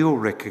towards real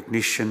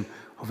recognition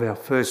of our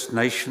First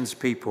Nations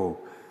people,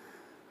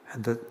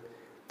 and that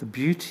the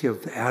beauty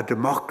of our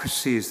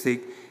democracy is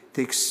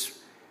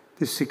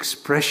this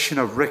expression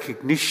of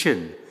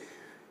recognition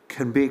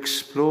can be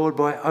explored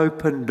by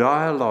open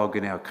dialogue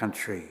in our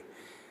country.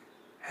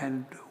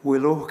 And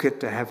we'll all get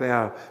to have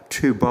our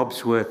 2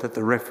 bobs worth at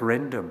the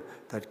referendum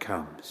that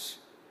comes.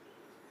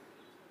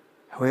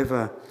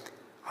 However,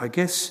 I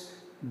guess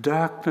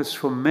darkness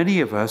for many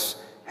of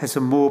us has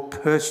a more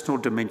personal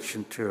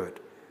dimension to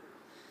it.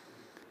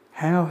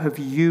 How have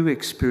you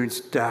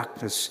experienced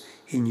darkness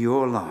in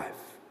your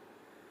life?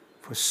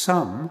 For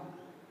some,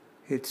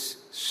 it's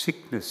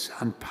sickness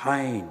and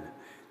pain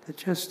that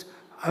just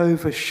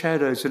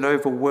overshadows and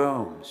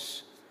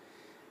overwhelms.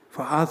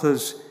 For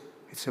others,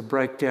 it's a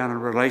breakdown in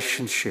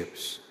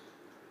relationships.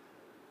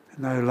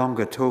 No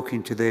longer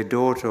talking to their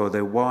daughter or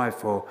their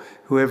wife or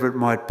whoever it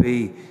might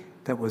be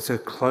that was a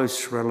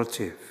close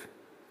relative.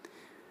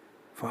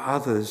 For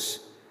others,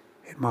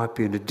 it might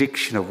be an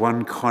addiction of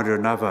one kind or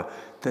another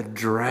that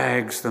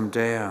drags them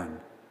down.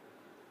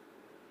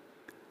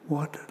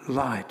 What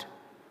light,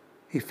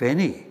 if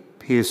any,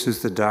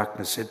 pierces the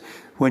darkness? And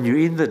when you're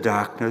in the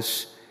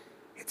darkness,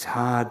 it's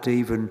hard to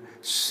even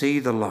see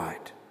the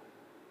light.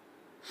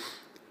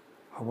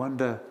 I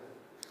wonder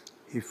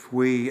if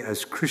we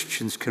as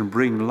Christians can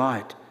bring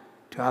light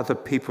to other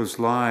people's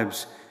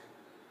lives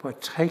by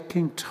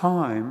taking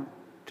time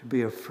to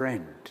be a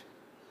friend,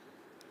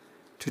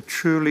 to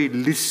truly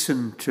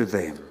listen to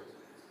them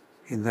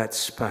in that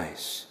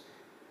space.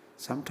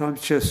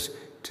 Sometimes just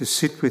to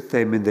sit with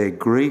them in their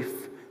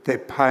grief, their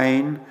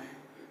pain,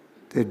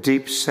 their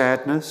deep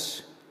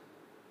sadness.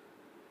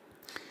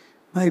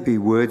 Maybe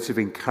words of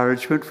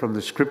encouragement from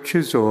the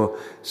scriptures or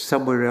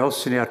somewhere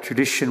else in our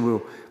tradition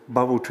will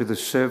bubble to the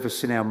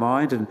surface in our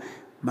mind, and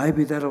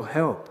maybe that'll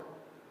help.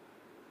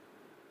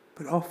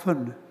 But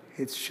often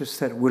it's just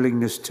that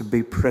willingness to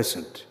be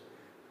present,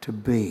 to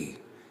be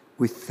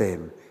with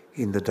them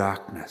in the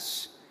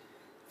darkness.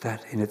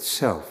 That in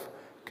itself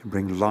can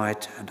bring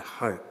light and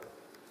hope.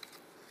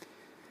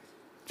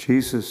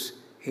 Jesus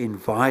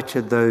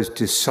invited those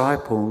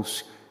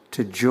disciples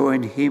to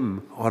join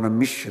him on a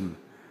mission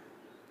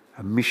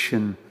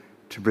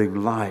to bring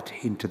light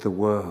into the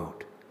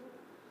world.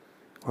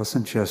 It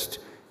wasn't just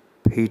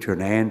Peter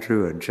and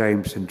Andrew and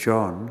James and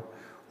John,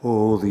 or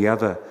all the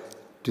other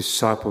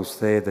disciples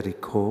there that he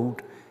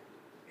called.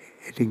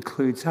 It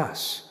includes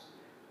us.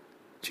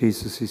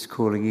 Jesus is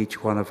calling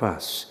each one of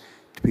us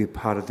to be a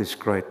part of this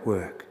great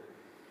work.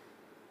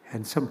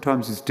 And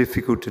sometimes it's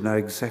difficult to know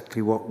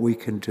exactly what we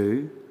can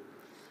do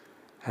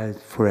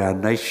for our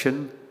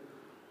nation,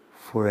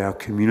 for our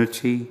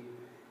community,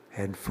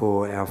 and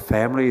for our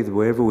family,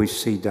 wherever we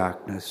see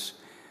darkness.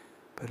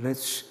 But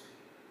let's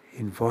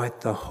invite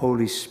the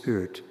Holy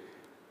Spirit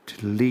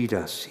to lead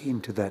us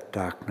into that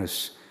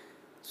darkness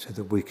so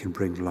that we can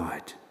bring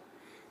light.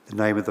 In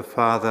the name of the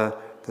Father,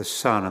 the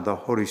Son, and the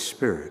Holy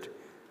Spirit.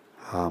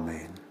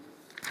 Amen.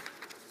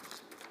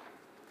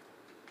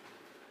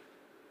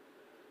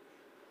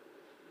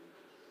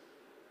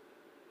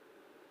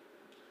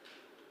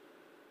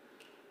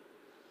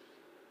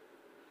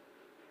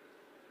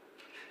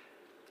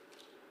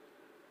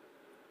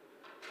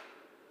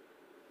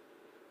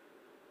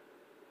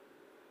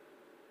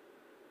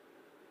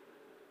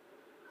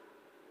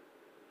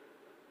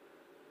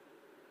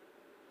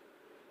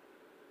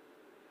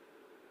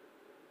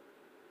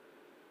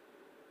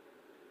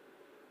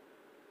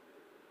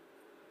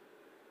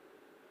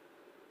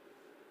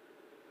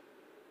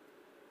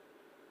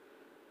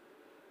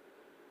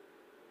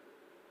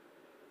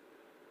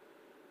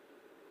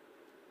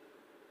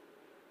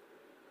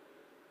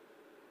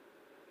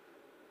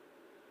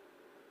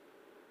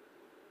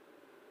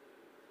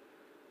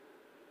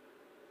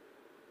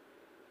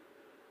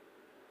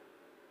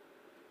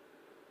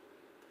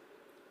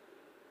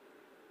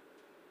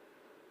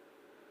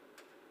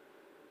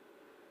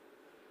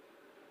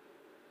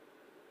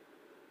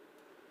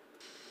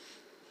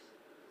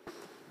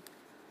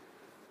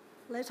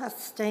 Let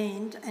us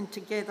stand and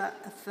together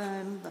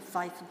affirm the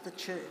faith of the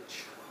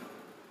Church.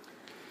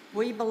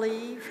 We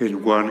believe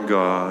In one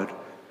God,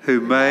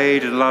 who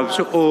made and loves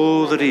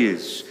all that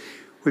is.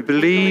 We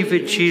believe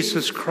in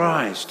Jesus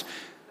Christ,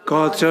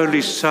 God's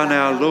only Son,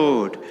 our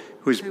Lord,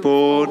 who was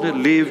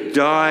born, lived,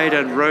 died,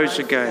 and rose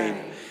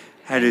again,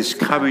 and is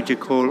coming to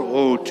call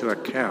all to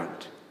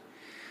account.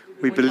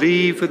 We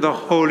believe in the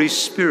Holy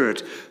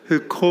Spirit, who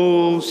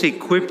calls,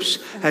 equips,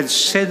 and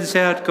sends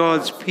out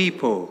God's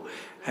people,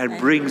 and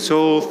brings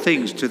all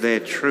things to their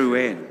true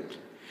end.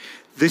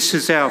 This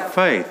is our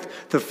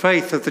faith, the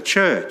faith of the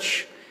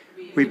Church.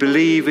 We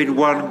believe in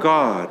one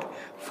God,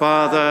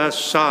 Father,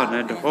 Son,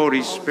 and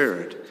Holy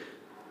Spirit.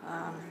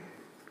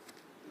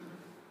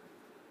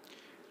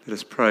 Let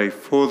us pray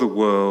for the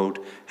world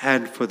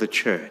and for the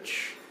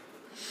Church.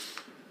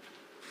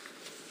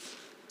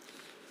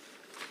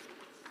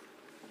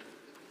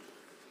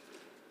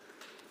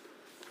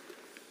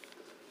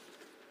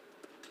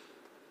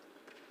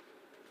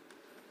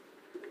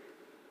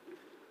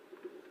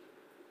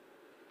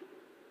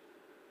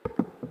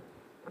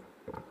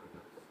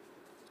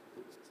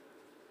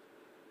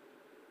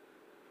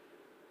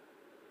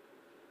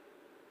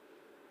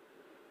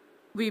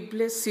 We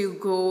bless you,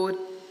 God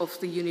of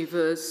the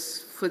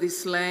universe, for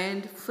this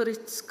land, for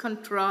its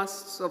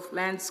contrasts of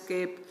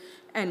landscape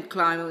and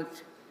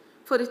climate,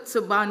 for its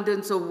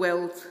abundance of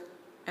wealth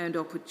and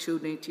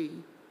opportunity.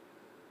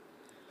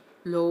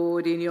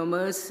 Lord, in your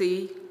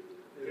mercy,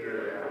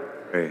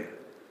 Pray.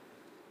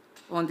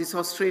 on this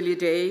Australia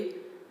Day,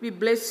 we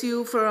bless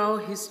you for our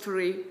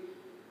history,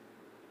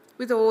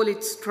 with all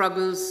its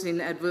struggles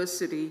in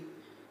adversity,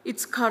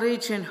 its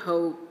courage and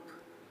hope.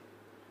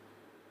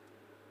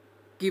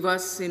 Give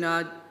us in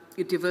our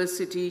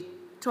diversity,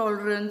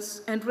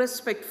 tolerance, and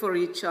respect for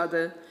each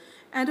other,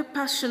 and a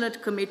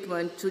passionate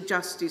commitment to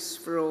justice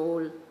for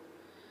all.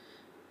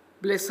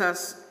 Bless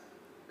us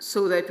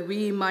so that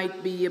we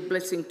might be a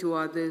blessing to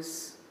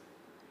others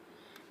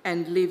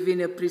and live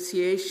in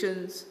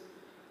appreciations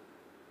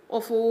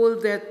of all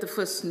that the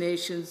First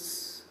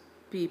Nations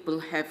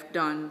people have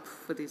done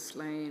for this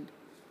land.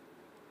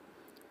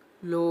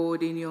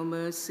 Lord, in your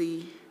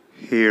mercy,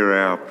 Hear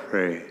our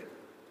prayer.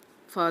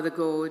 Father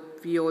God,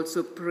 we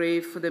also pray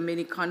for the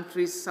many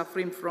countries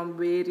suffering from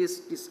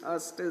various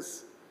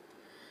disasters.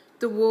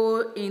 The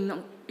war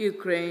in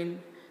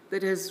Ukraine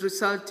that has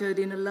resulted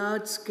in a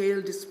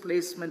large-scale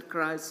displacement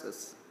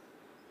crisis.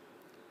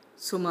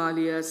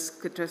 Somalia's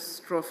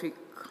catastrophic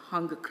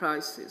hunger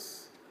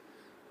crisis.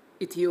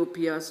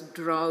 Ethiopia's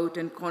drought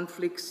and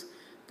conflicts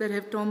that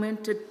have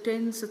tormented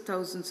tens of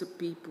thousands of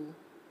people.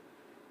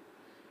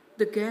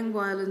 The gang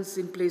violence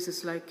in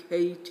places like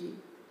Haiti,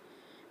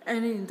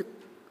 and in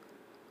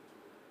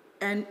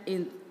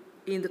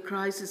the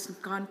crisis in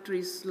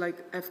countries like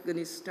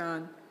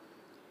Afghanistan,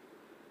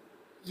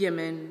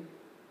 Yemen,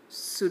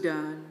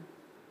 Sudan,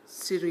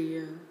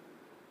 Syria,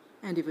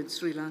 and even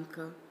Sri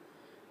Lanka,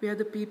 where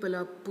the people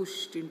are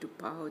pushed into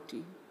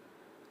poverty.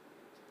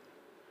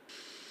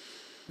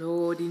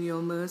 Lord, in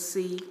your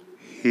mercy,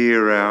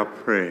 Hear our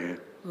prayer.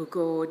 O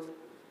God,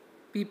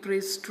 we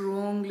pray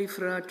strongly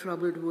for our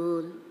troubled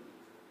world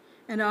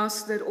and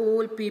ask that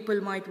all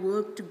people might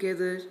work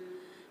together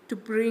to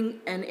bring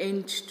an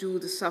end to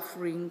the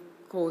suffering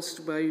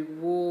caused by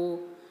war,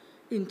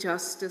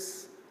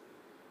 injustice,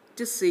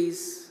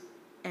 disease,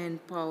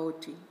 and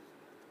poverty.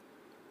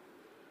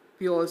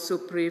 We also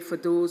pray for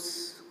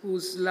those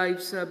whose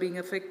lives are being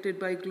affected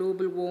by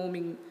global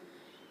warming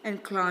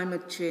and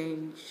climate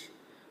change,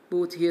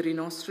 both here in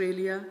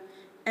Australia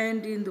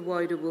and in the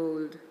wider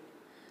world.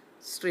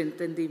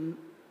 Strengthen them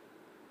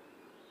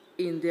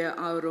in their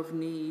hour of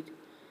need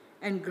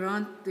and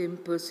grant them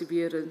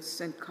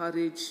perseverance and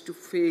courage to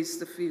face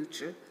the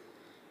future,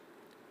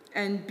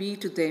 and be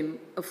to them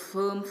a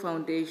firm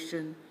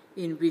foundation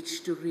in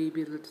which to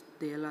rebuild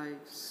their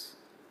lives.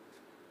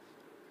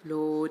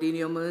 Lord, in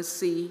your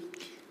mercy,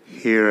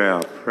 Hear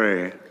our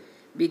prayer.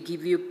 we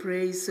give you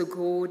praise, O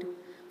God,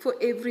 for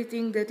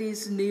everything that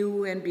is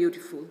new and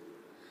beautiful,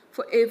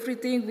 for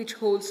everything which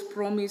holds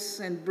promise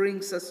and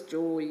brings us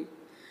joy,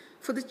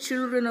 for the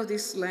children of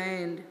this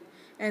land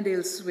and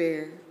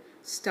elsewhere,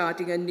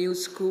 starting a new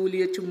school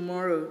year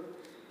tomorrow.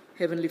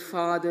 Heavenly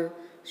Father,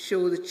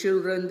 show the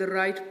children the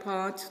right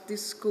path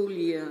this school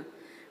year.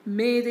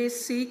 May they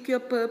seek your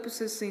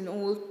purposes in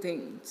all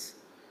things.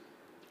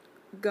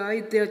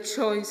 Guide their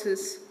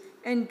choices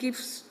and give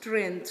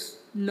strength,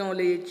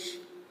 knowledge,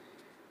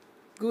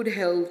 good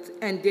health,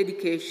 and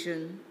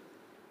dedication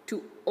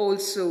to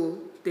also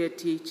their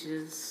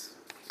teachers.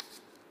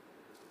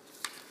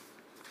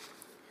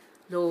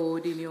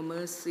 Lord, in your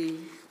mercy,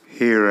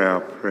 Hear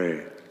our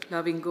prayer.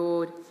 loving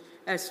God,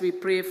 as we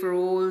pray for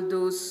all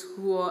those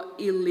who are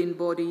ill in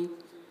body,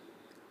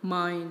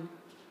 mind,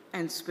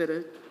 and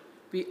spirit,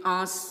 we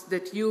ask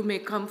that you may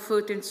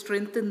comfort and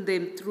strengthen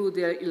them through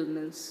their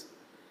illness.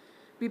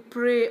 We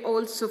pray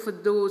also for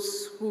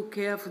those who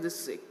care for the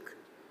sick,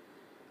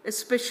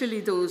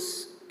 especially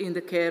those in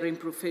the caring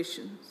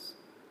professions,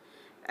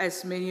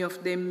 as many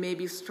of them may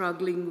be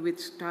struggling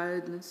with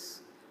tiredness,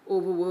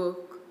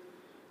 overwork,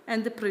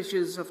 and the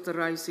pressures of the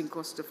rising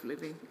cost of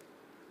living.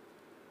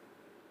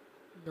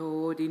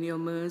 Lord, in your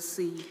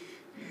mercy,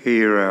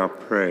 Hear our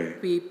prayer.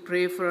 we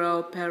pray for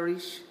our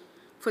parish,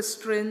 for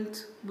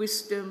strength,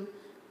 wisdom,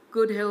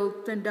 good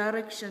health, and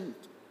direction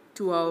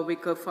to our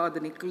Vicar, Father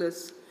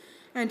Nicholas,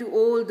 and to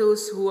all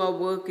those who are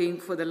working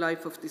for the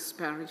life of this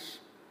parish.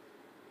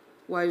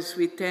 Whilst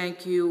we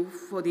thank you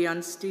for the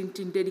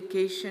unstinted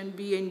dedication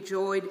we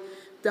enjoyed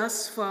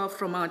thus far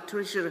from our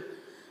treasurer,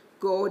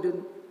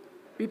 Gordon,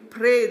 we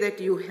pray that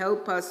you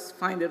help us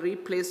find a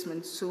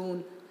replacement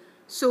soon,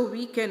 so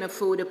we can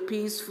afford a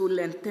peaceful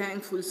and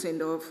thankful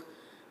send-off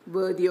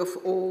worthy of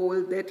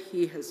all that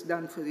he has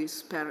done for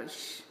this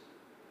parish.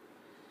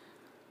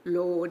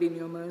 Lord, in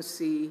your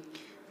mercy,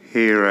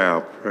 Hear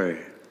our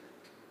prayer.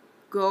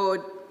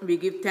 God, we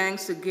give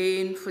thanks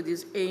again for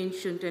this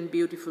ancient and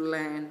beautiful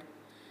land,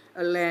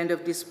 a land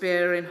of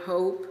despair and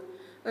hope,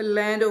 a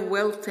land of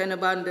wealth and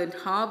abundant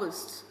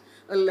harvests,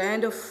 a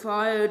land of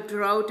fire,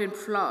 drought, and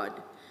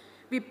flood.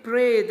 We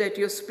pray that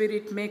your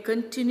Spirit may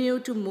continue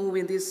to move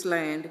in this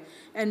land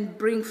and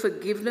bring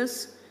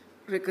forgiveness,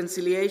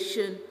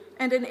 reconciliation,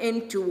 and an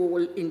end to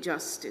all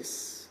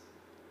injustice.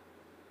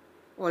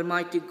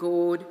 Almighty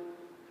God,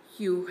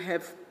 you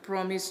have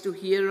promised to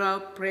hear our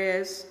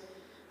prayers.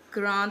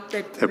 Grant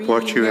that That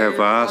what you have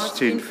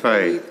asked in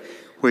faith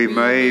we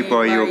may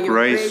by your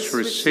grace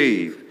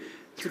receive,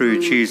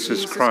 through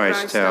Jesus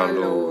Christ our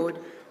Lord.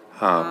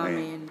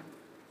 Amen.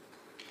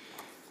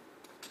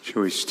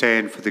 Shall we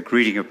stand for the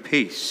greeting of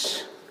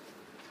peace?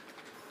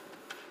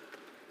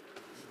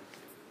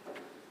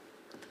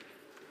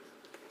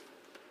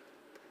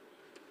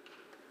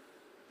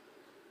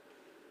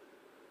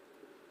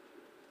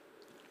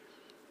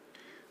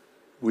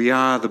 We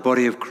are the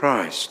body of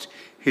Christ.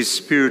 His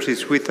Spirit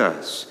is with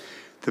us.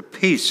 The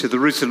peace of the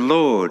risen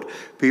Lord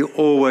be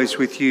always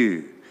with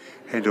you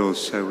and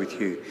also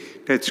with you.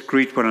 Let's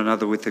greet one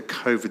another with the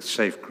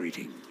COVID-safe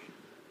greeting.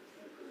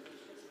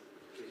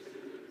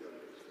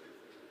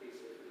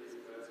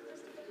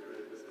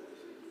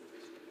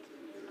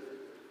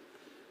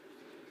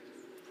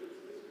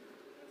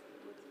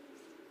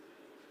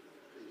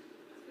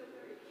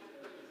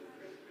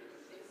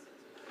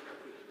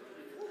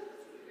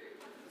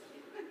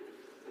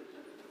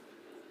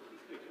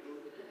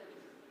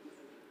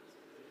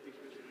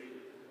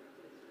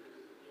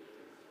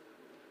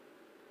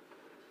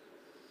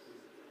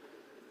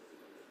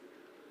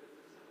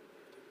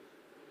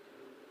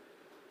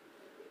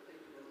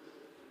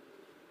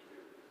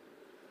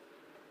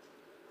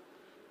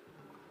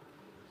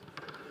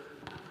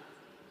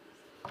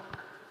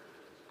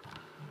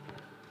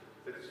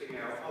 Let's sing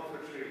our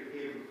offertory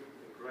hymn,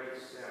 The Great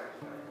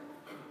Southland.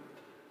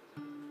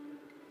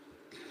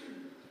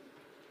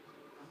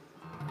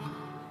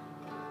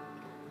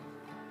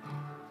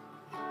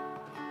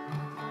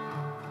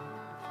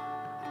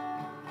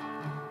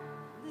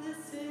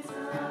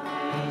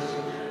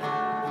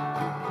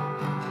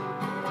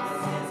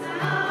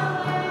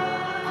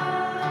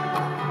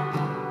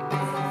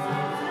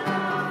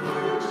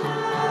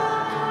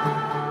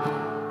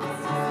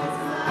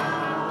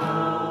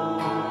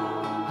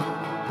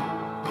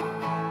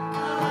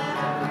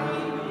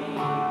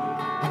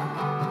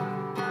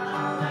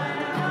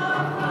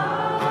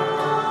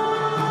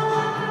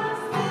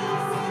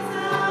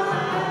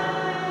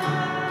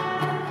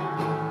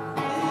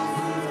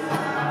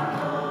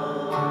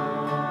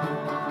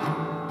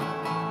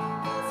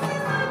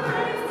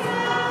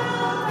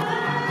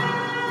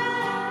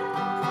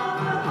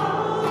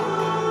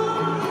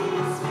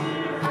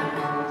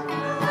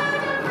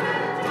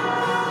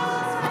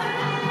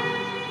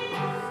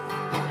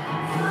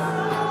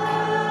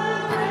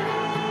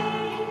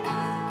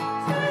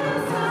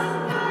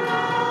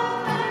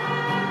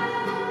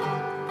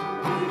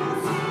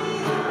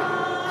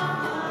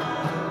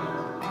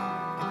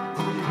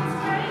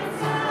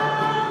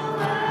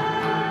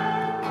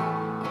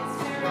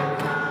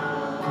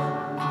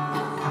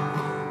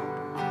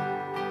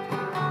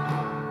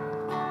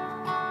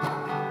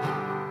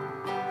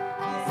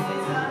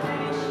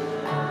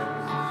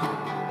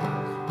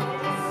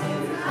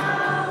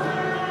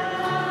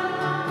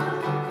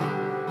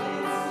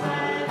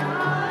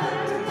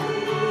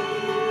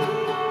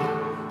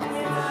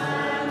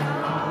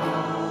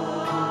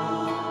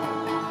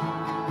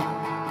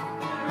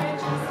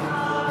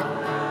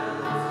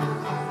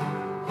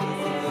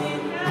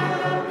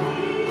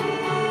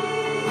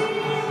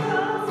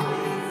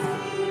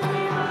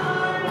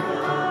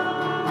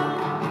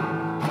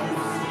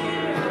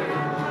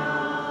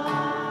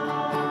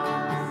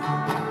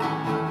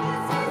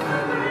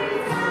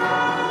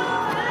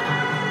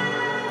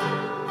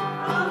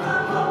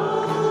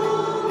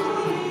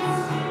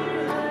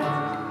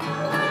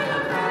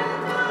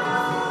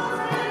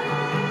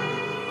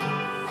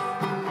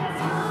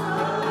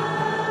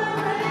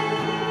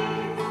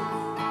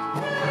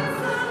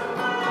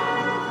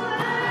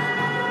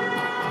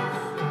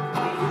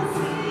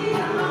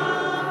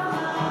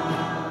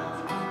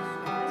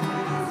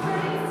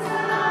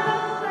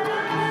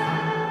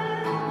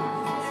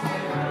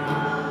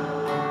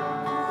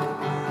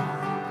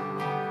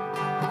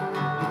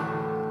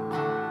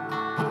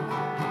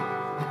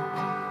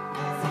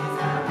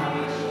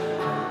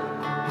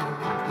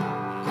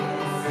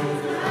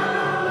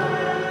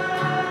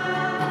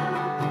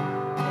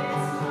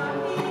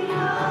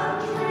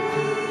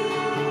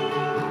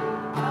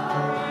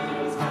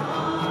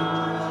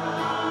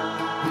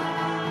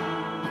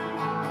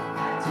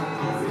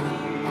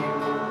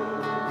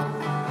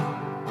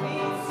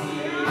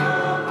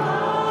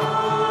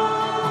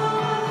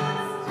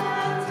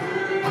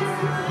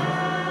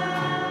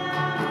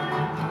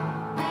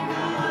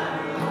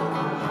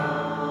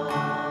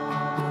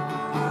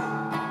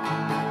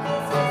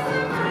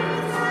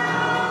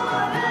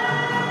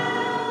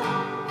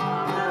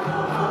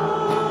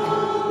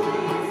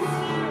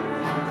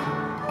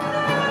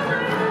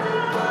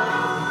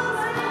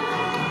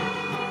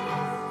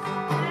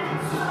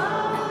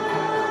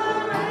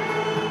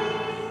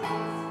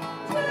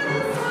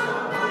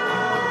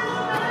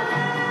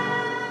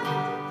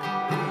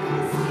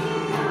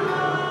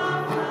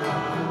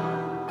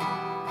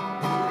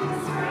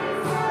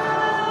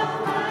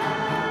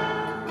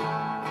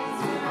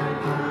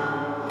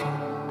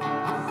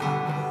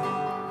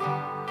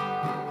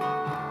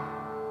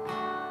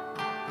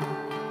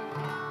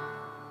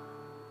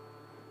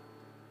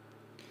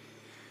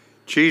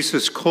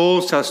 Jesus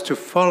calls us to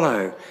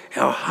follow.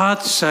 Our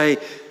hearts say,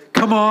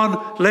 Come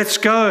on, let's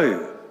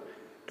go.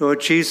 Lord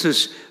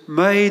Jesus,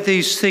 may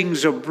these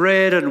things of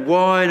bread and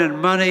wine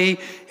and money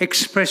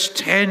express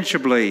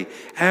tangibly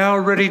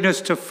our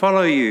readiness to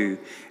follow you,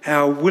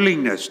 our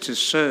willingness to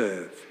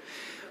serve.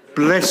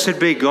 Blessed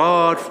be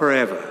God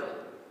forever.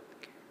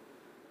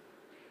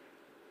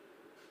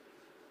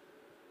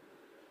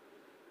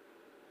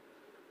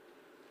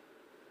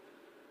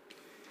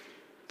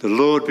 The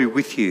Lord be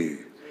with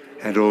you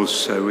and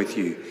also with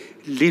you.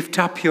 Lift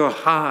up your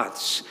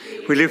hearts.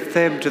 We lift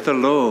them to the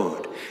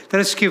Lord. Let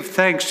us give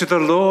thanks to the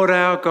Lord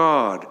our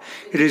God.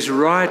 It is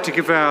right to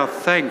give our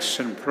thanks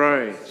and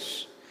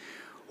praise.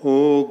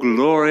 All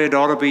glory and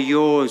honour be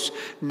yours,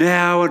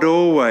 now and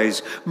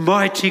always,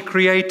 mighty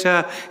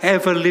Creator,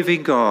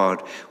 ever-living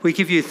God. We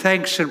give you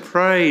thanks and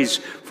praise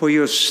for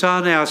your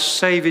Son, our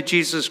Saviour,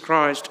 Jesus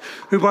Christ,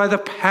 who by the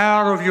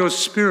power of your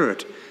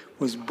Spirit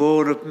was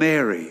born of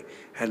Mary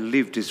and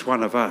lived as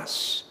one of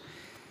us.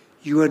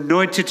 You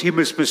anointed him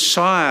as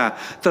Messiah,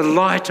 the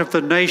light of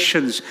the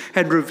nations,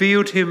 and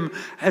revealed him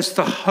as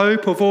the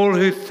hope of all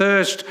who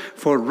thirst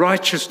for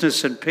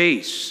righteousness and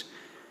peace.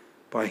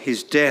 By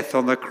his death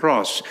on the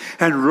cross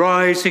and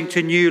rising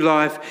to new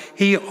life,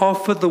 he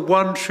offered the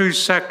one true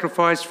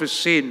sacrifice for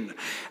sin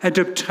and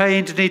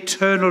obtained an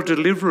eternal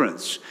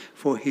deliverance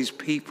for his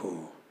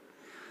people.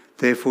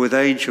 Therefore, with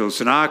angels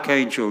and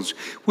archangels,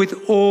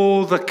 with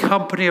all the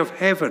company of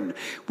heaven,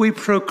 we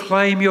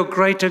proclaim your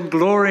great and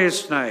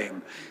glorious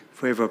name,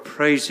 forever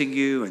praising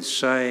you and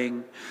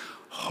saying,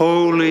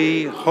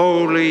 Holy,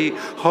 holy,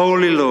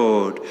 holy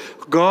Lord,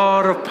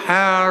 God of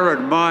power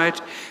and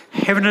might,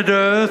 heaven and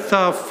earth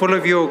are full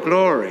of your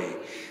glory.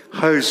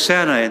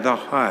 Hosanna in the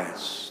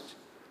highest.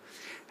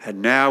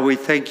 And now we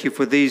thank you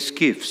for these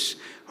gifts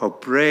of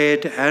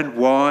bread and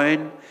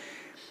wine.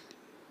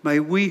 May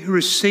we who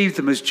receive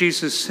them, as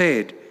Jesus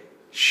said,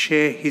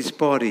 share his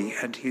body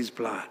and his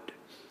blood.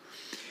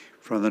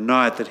 From the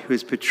night that he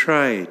was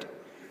betrayed,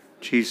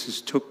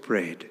 Jesus took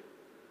bread.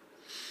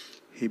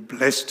 He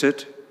blessed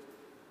it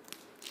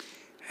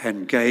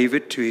and gave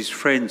it to his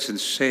friends and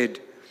said,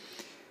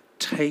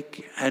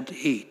 Take and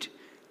eat.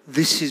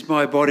 This is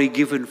my body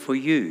given for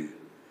you.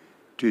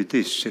 Do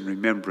this in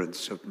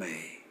remembrance of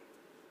me.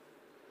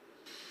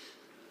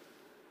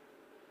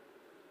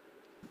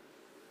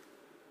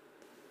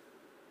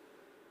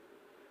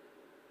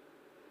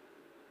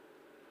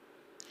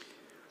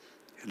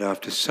 And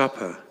after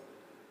supper,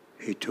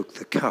 he took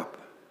the cup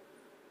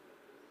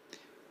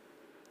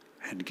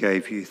and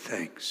gave you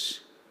thanks.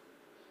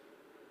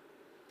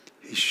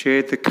 He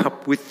shared the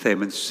cup with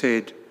them and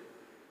said,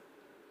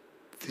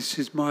 This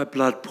is my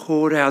blood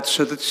poured out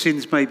so that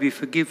sins may be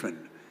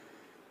forgiven.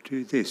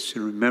 Do this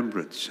in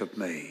remembrance of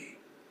me.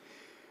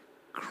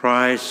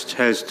 Christ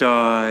has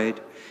died.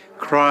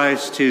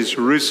 Christ is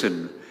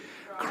risen.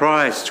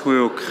 Christ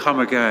will come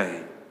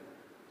again.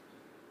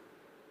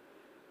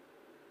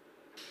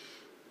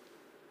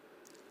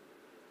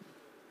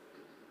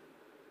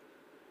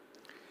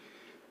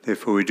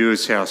 Therefore we do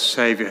as our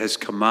Saviour has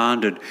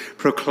commanded,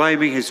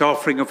 proclaiming his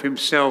offering of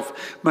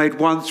himself made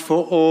once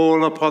for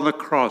all upon the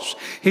cross,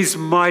 his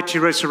mighty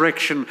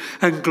resurrection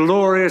and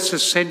glorious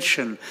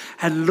ascension,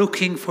 and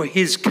looking for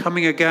his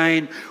coming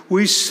again,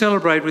 we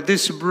celebrate with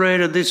this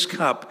bread and this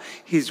cup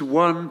his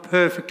one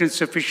perfect and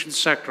sufficient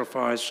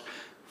sacrifice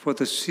for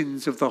the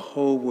sins of the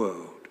whole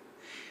world.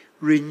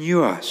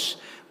 Renew us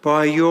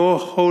by your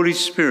Holy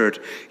Spirit,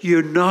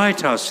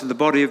 unite us in the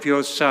body of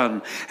your Son,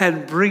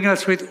 and bring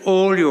us with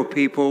all your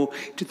people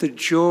to the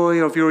joy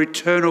of your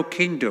eternal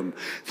kingdom,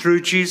 through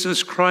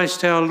Jesus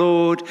Christ our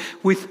Lord,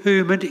 with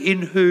whom and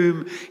in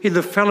whom, in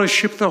the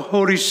fellowship of the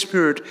Holy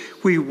Spirit,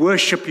 we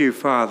worship you,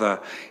 Father,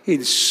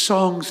 in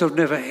songs of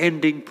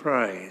never-ending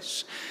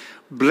praise.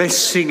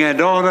 Blessing and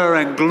honour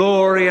and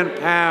glory and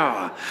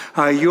power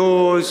are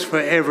yours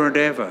forever and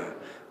ever.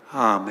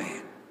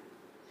 Amen.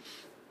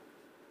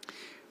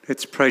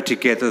 Let's pray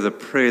together the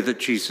prayer that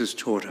Jesus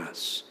taught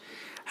us.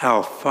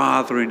 Our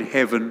Father in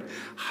heaven,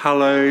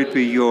 hallowed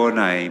be your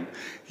name.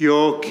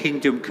 Your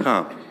kingdom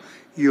come.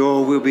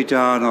 Your will be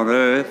done on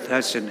earth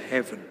as in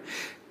heaven.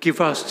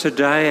 Give us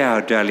today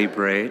our daily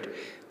bread.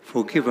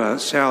 Forgive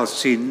us our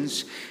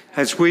sins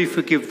as we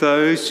forgive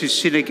those who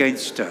sin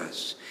against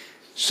us.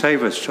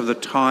 Save us from the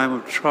time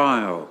of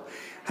trial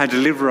and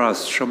deliver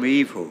us from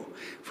evil.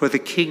 For the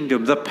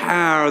kingdom, the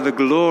power, and the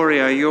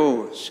glory are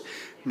yours,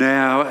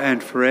 now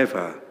and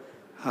forever.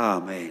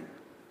 Amen.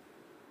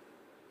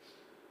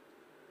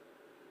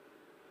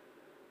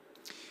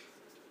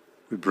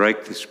 We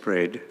break this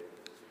bread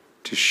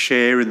to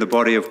share in the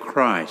body of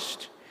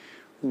Christ.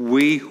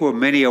 We who are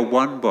many are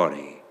one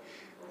body.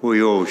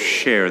 We all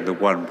share in the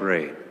one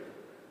bread.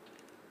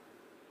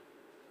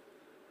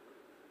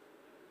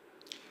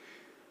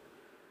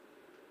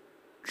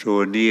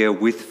 Draw near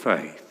with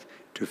faith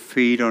to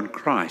feed on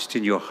Christ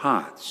in your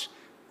hearts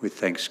with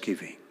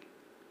thanksgiving.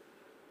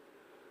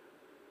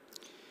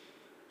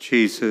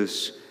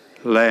 Jesus,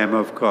 Lamb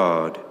of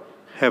God,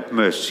 have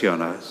mercy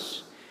on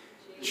us.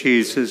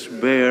 Jesus,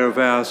 bearer of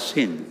our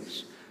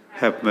sins,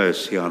 have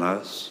mercy on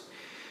us.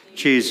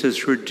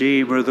 Jesus,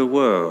 Redeemer of the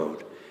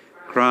world,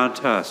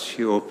 grant us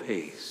your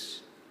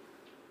peace.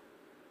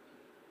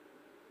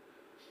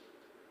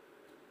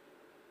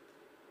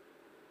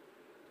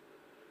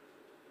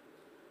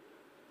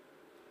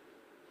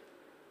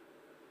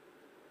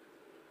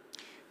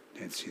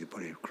 And see the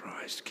body of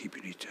Christ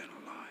keeping eternal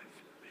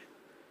life.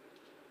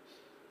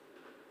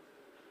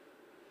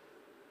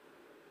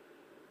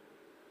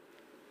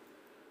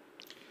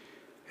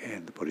 Amen.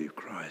 And the body of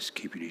Christ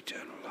keeping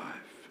eternal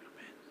life.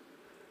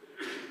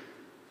 Amen.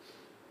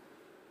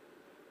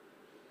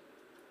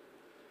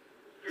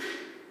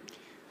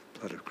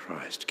 Blood of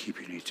Christ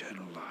keeping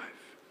eternal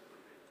life.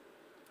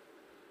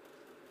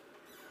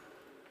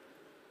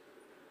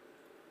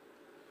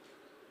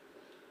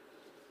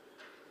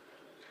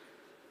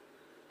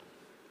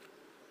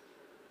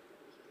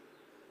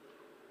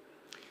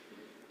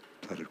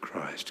 Blood of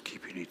Christ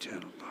keeping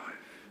eternal life.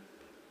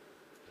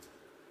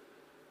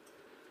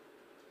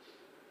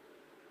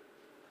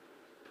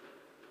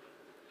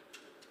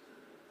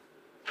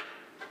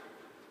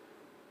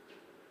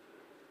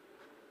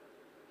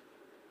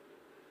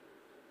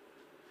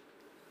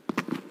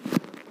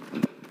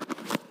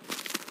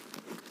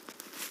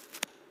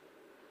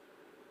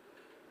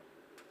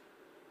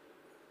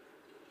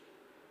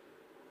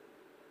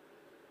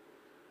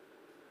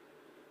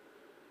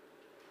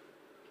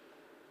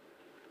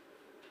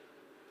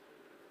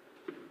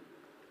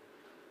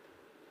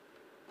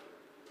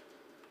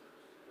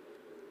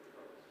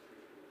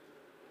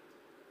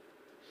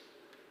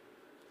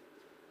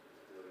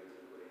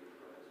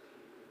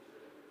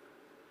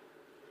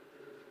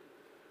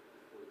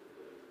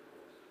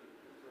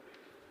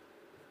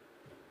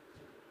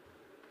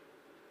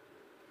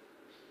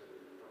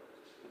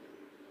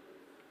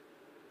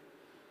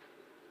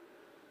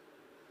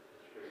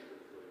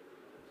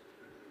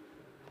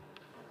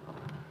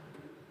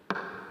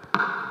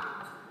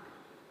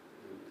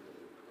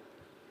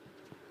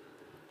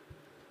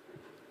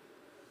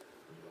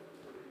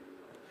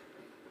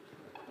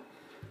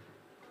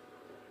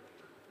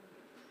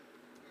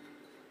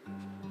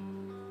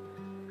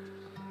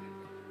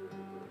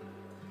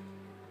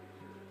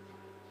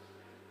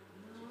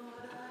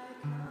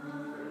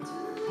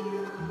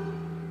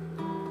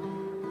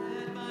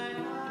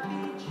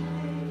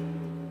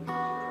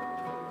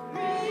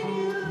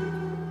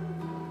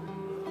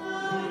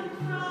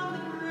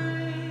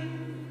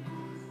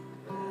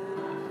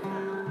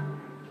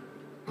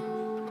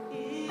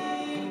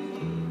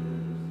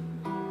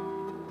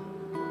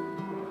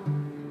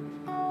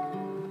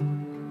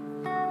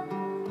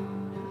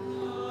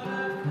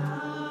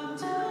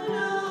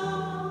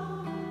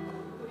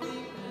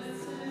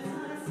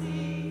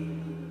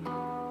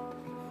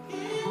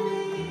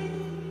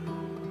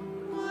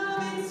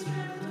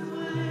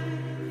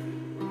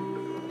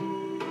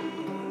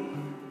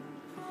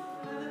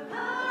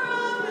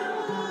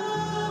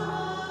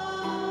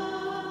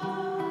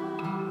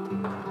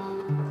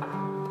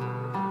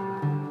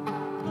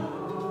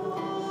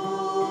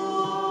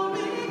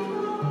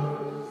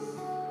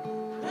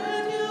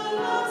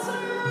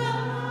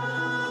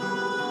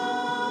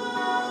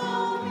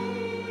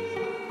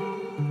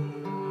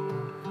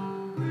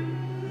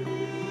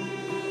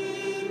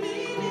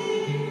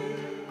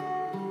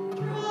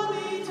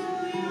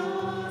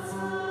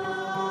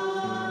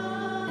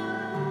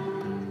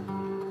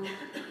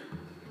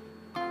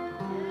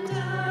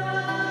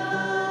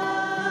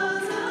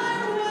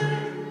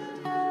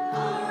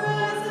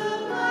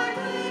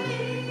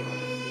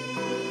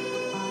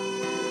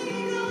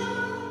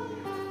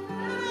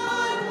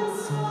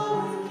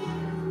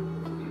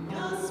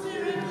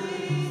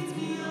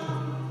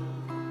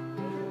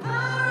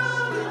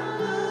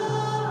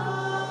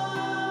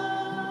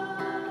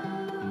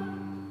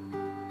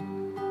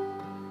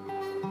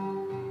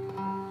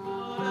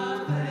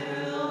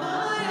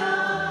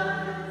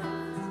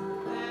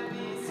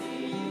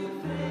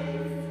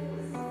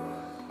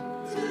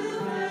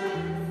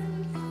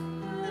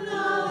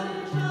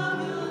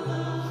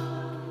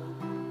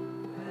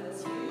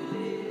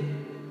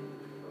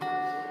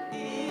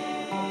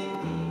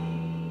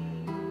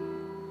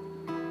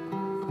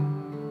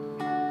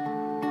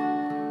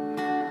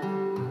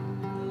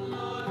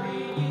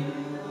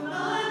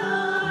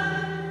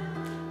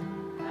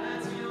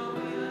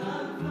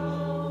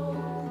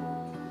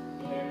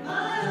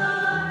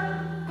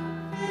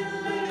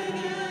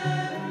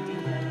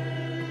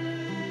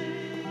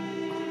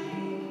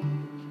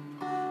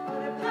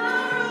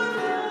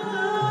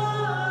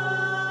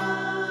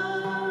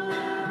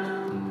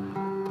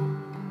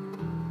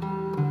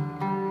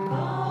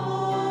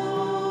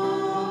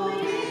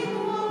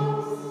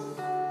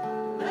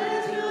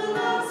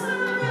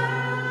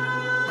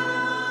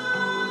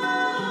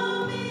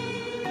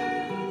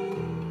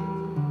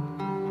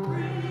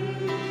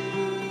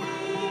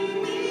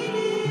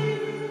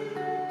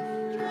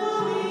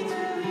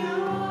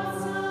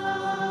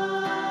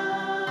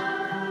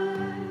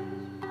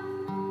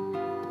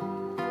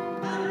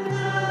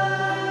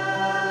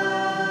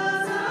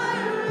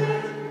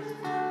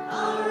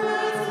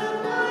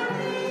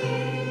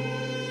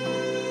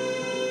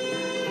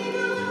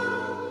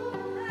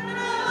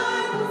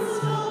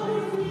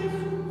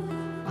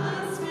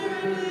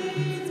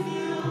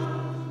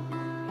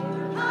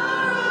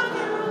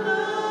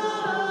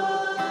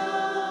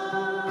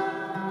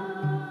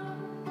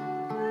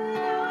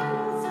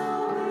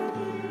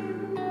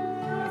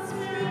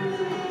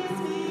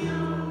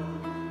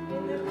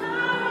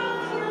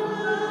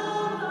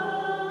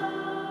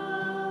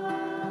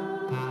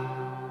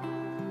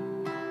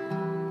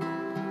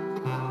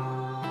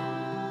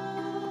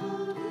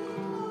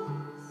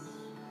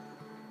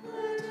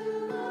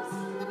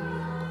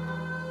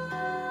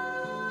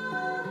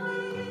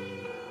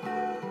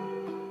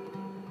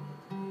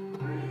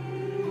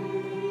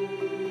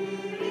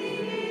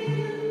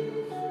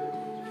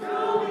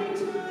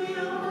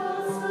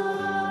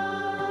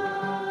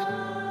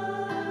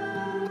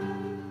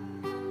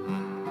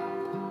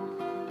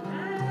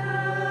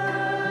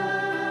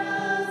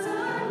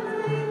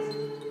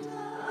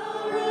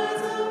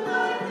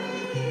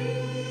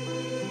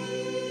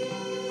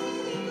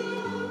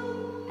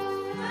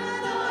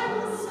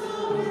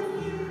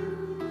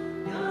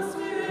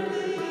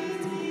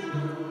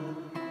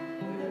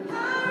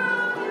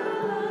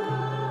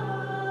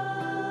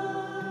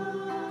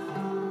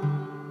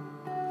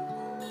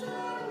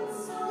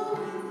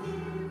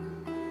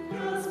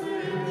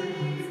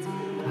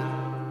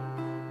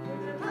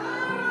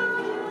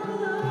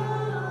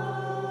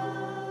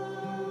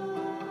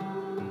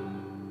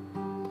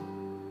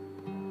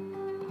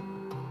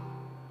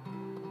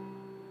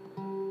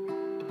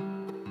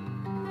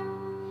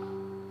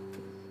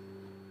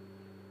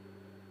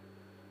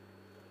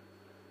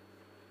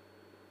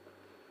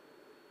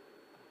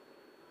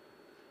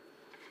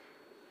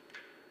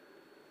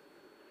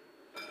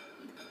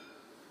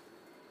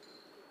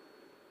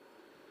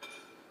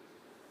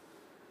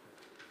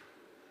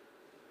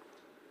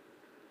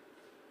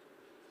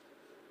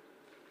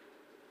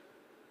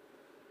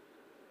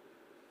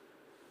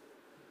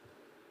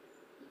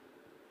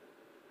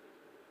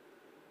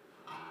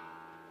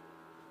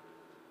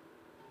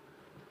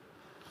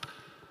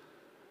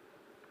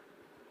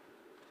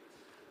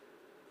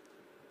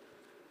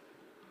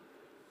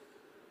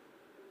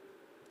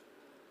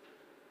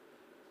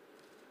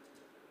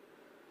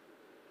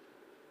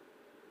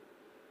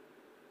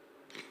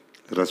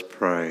 Let us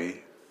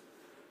pray.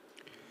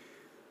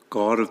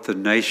 God of the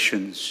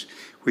nations,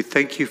 we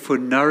thank you for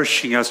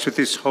nourishing us with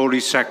this holy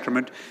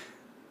sacrament.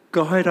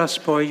 Guide us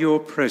by your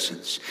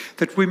presence,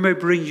 that we may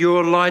bring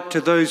your light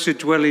to those who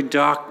dwell in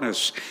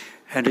darkness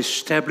and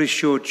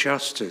establish your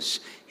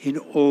justice in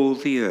all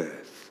the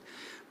earth.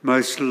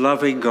 Most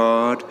loving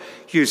God,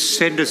 you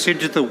send us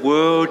into the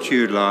world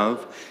you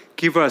love.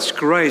 Give us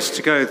grace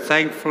to go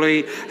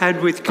thankfully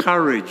and with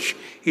courage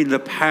in the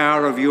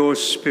power of your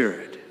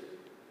Spirit.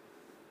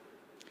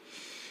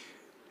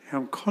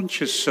 I'm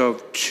conscious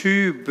of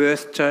 2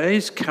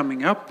 birthdays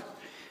coming up.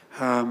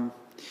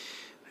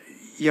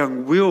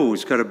 Young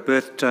Will's got a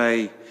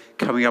birthday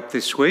coming up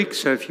this week,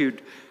 so if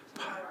you'd...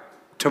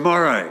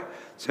 Tomorrow.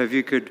 So if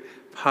you could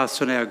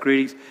pass on our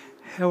greetings.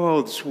 How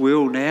old's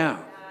Will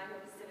now?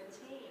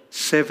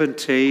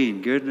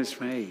 17, goodness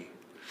me.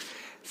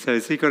 So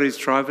has he got his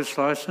driver's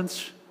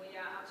licence? We are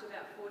up to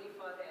about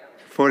 45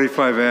 hours.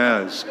 45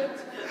 hours.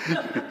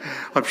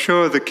 I'm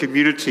sure the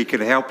community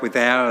can help with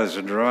hours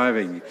and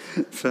driving.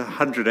 It's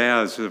 100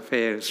 hours of a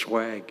fair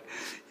swag.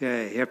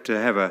 Yeah, you have to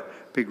have a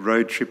big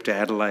road trip to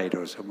Adelaide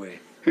or somewhere.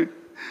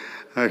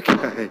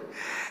 Okay.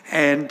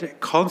 And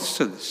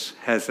Constance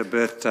has a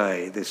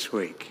birthday this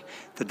week.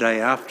 The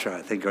day after,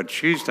 I think, on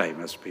Tuesday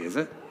must be, is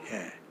it?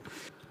 Yeah.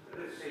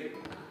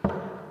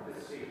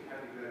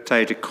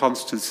 Birthday to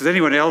Constance. Has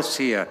anyone else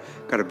here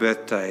got a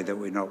birthday that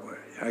we're not...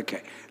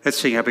 Okay, let's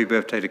sing happy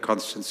birthday to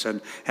Constance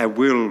and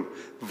Will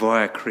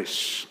via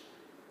Chris.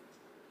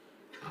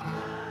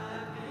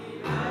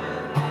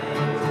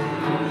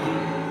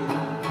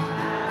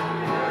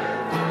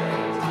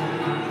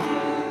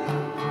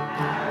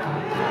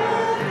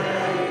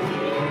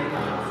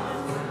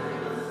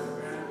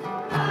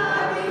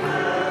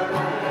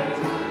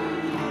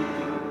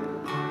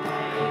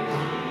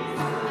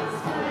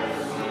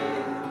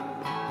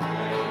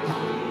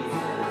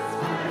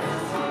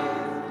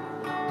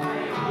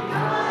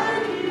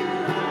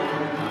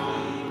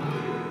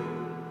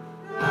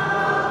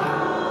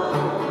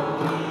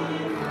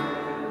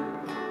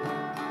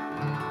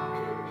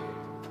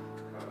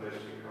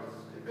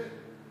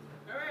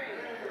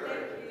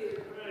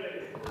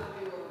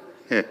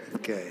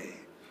 Okay.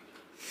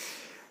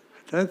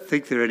 I don't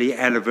think there are any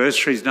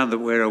anniversaries, none that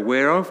we're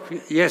aware of.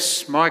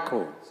 Yes,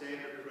 Michael.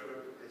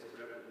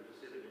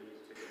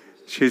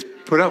 She's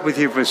put up with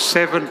you for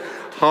 7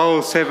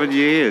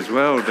 years.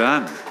 Well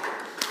done.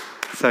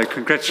 So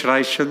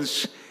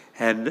congratulations,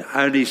 and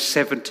only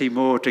 70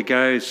 more to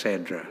go,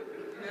 Sandra.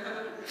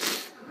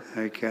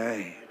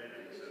 Okay.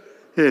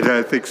 You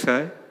don't think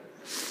so?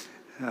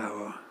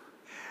 Oh,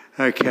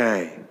 well.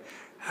 Okay.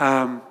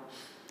 Are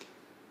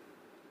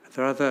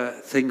there other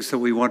things that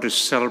we want to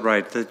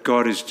celebrate that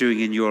God is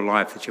doing in your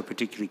life that you're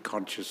particularly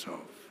conscious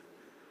of?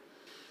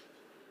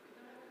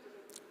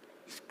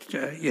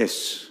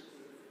 Yes.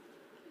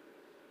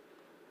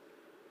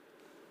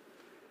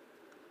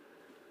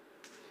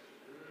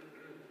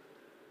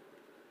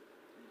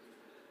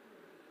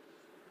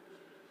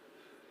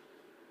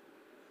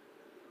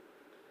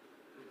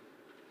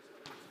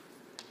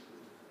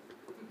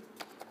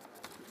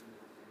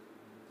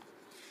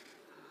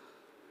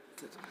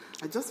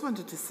 I just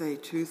wanted to say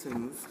 2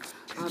 things.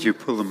 Could you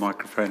pull the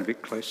microphone a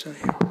bit closer?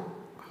 Yeah.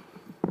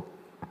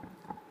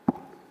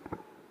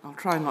 I'll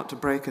try not to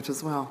break it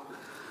as well.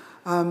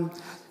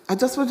 I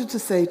just wanted to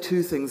say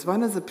 2 things.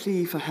 One is a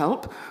plea for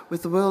help.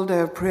 With the World Day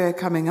of Prayer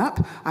coming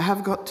up, I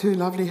have got 2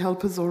 lovely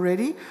helpers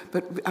already,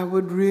 but I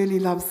would really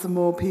love some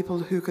more people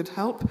who could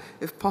help,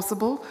 if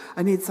possible.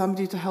 I need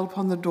somebody to help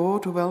on the door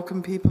to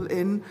welcome people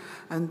in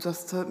and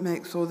just to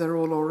make sure they're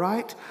all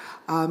right.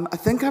 I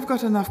think I've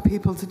got enough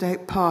people to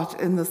take part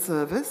in the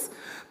service,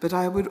 but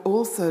I would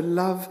also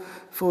love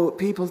for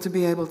people to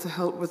be able to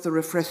help with the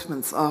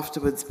refreshments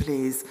afterwards,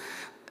 please.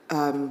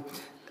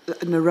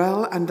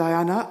 Narelle and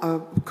Diana are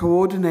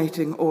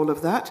coordinating all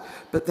of that,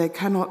 but they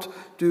cannot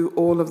do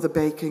all of the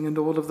baking and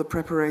all of the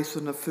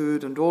preparation of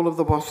food and all of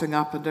the washing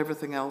up and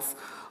everything else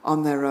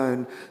on their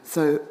own.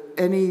 So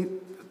any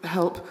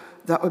help,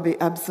 that would be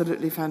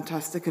absolutely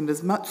fantastic and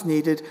is much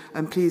needed,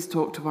 and please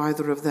talk to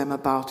either of them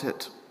about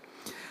it.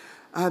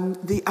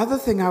 The other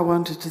thing I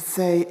wanted to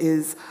say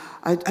is,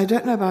 I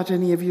don't know about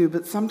any of you,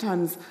 but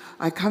sometimes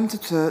I come to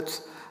church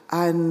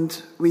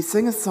and we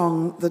sing a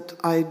song that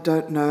I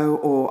don't know,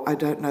 or I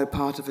don't know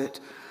part of it.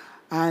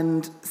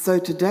 And so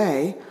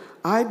today,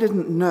 I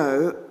didn't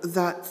know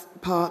that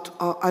part,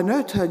 I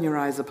know Turn Your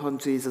Eyes Upon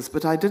Jesus,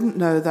 but I didn't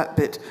know that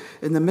bit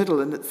in the middle,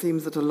 and it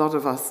seems that a lot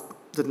of us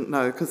didn't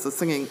know, because the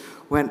singing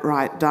went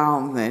right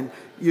down then.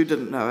 You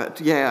didn't know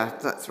it. Yeah,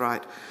 that's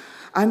right.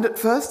 And at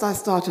first I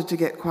started to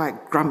get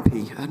quite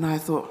grumpy, and I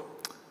thought,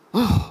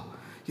 oh,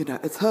 you know,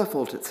 it's her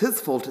fault, it's his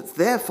fault, it's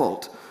their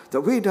fault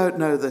that we don't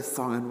know this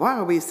song, and why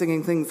are we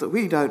singing things that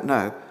we don't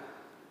know?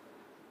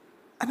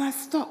 And I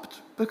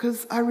stopped,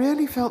 because I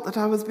really felt that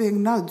I was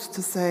being nudged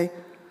to say,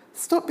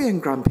 stop being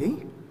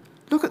grumpy,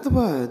 look at the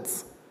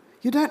words.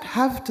 You don't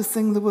have to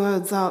sing the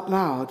words out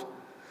loud.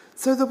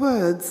 So the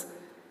words,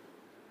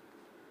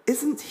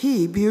 isn't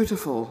he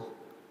beautiful,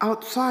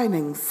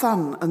 outshining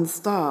sun and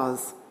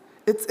stars?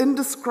 It's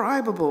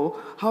indescribable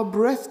how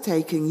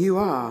breathtaking you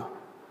are.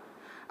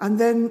 And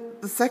then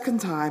the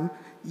second time,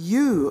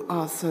 you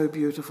are so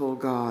beautiful,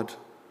 God,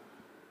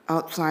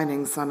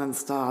 outshining sun and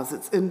stars.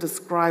 It's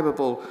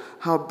indescribable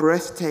how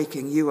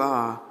breathtaking you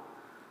are.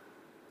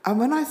 And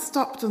when I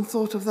stopped and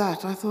thought of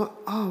that, I thought,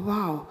 oh,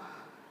 wow,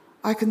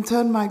 I can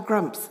turn my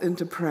grumps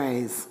into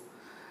praise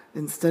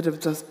instead of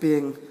just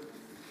being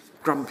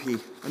grumpy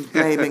and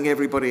blaming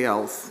everybody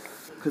else,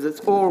 because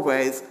it's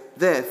always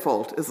their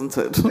fault, isn't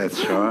it?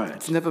 That's right.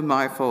 It's never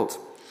my fault.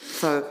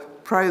 So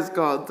praise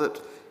God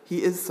that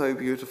he is so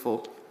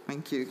beautiful.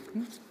 Thank you.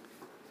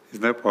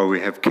 Isn't that why we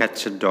have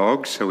cats and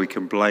dogs, so we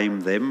can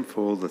blame them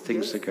for all the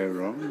things that go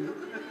wrong?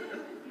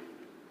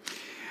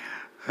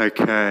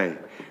 Okay.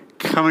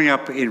 Coming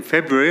up in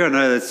February, I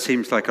know that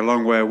seems like a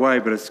long way away,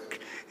 but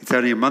it's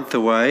only a month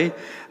away.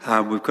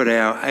 We've got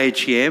our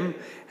AGM,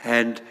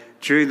 and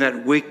during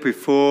that week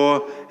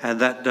before and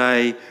that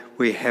day,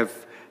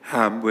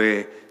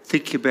 we're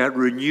thinking about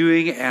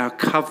renewing our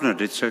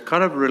covenant. It's a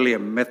kind of really a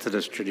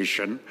Methodist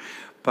tradition,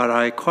 but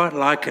I quite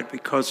like it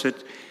because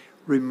it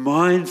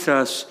reminds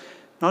us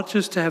not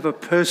just to have a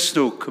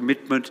personal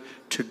commitment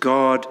to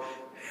God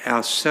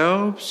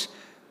ourselves,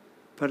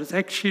 but it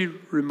actually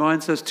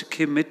reminds us to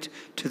commit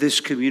to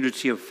this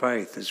community of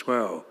faith as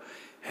well,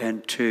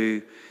 and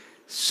to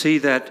see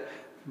that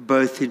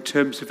both in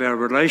terms of our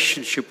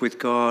relationship with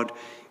God,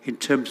 in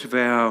terms of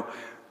our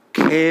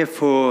care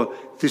for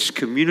this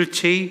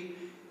community,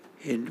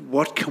 in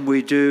what can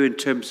we do in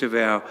terms of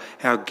our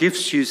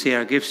gifts, using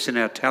our gifts and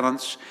our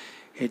talents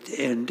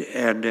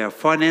and our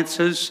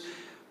finances,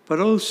 but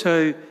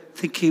also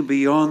thinking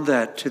beyond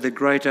that to the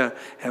greater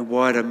and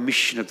wider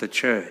mission of the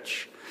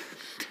church.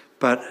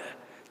 But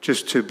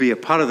just to be a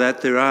part of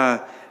that, there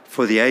are,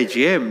 for the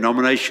AGM,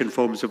 nomination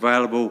forms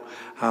available.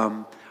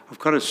 I've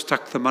kind of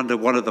stuck them under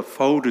one of the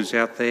folders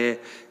out there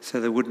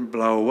so they wouldn't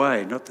blow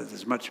away. Not that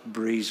there's much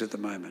breeze at the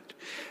moment.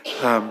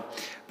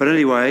 But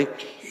anyway,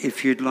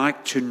 if you'd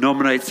like to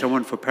nominate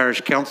someone for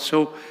parish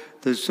council,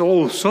 there's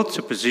all sorts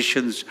of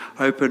positions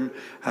open.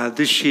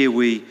 This year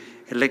we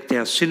elect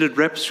our synod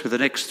reps for the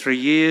next 3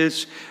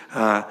 years.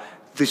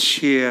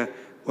 This year,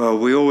 well,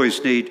 we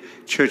always need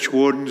church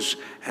wardens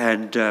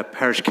and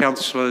parish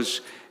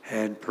councillors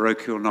and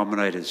parochial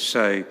nominators.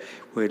 So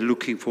we're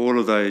looking for all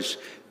of those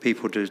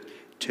people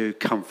to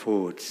come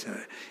forward. So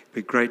it'd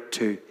be great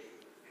to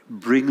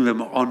bring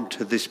them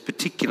onto this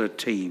particular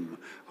team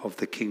of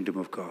the Kingdom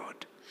of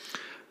God.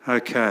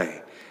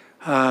 Okay.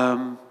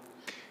 I'm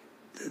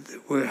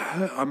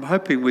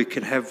hoping we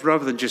can have,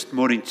 rather than just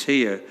morning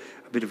tea, a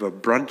bit of a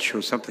brunch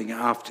or something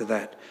after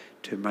that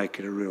to make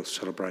it a real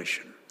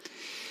celebration.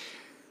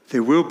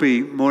 There will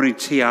be morning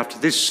tea after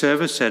this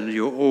service, and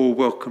you're all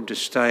welcome to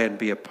stay and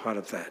be a part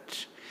of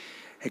that.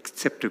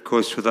 Except, of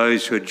course, for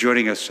those who are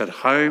joining us at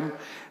home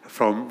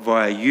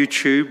via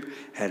YouTube,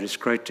 and it's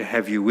great to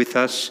have you with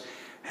us.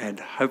 And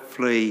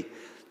hopefully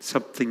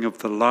something of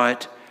the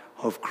light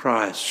of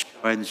Christ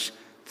shines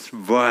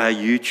via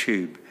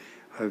YouTube.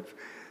 I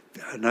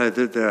know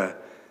that there are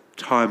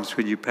times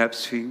when you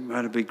perhaps think it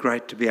would be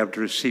great to be able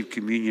to receive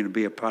communion and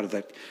be a part of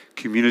that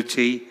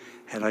community.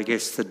 And I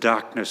guess the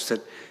darkness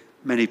that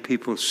many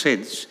people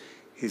sense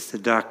is the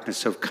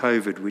darkness of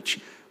COVID, which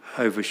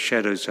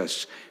overshadows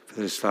us for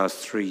this last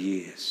 3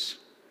 years.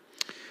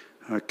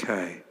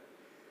 Okay.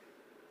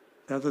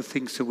 Other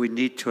things that we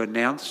need to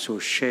announce or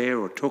share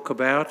or talk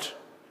about? In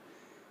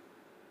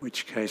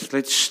which case,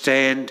 let's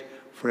stand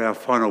for our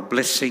final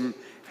blessing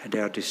and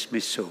our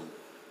dismissal.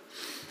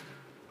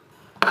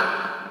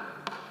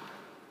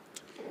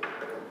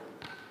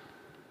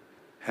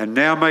 And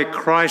now may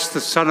Christ,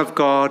 the Son of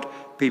God,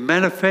 be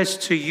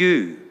manifest to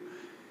you,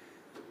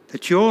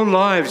 that your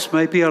lives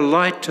may be a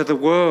light to the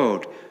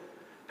world,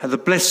 and the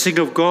blessing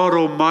of God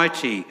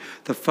Almighty,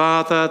 the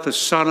Father, the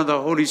Son, and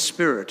the Holy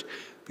Spirit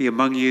be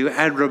among you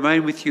and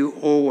remain with you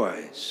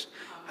always.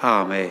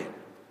 Amen.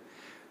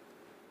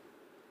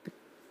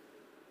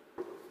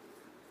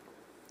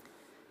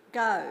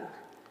 Go,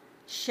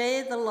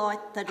 share the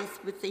light that is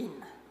within.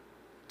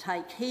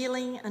 Take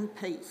healing and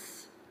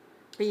peace.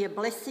 Be a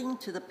blessing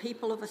to the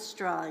people of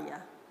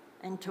Australia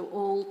and to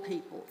all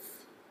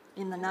peoples.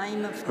 In the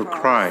name of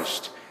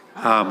Christ.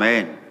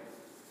 Amen.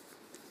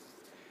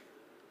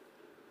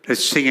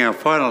 Let's sing our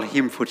final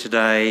hymn for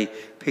today,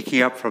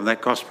 picking up from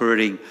that gospel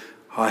reading,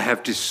 I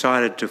have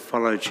decided to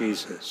follow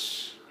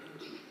Jesus.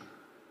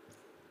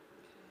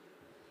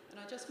 And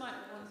I just might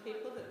warn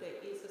people that there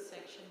is a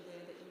section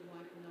there that you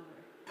won't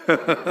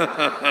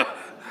know.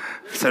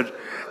 So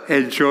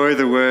enjoy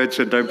the words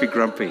and don't be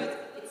grumpy.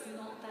 It's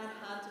not that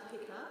hard to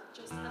pick up.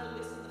 Just have a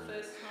listen the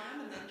first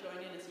time and then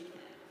join in as you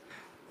can.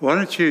 Why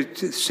don't you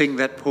sing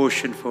that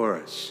portion for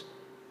us?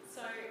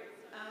 So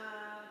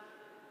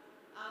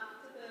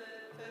after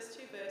the first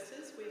two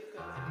verses, we've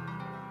got...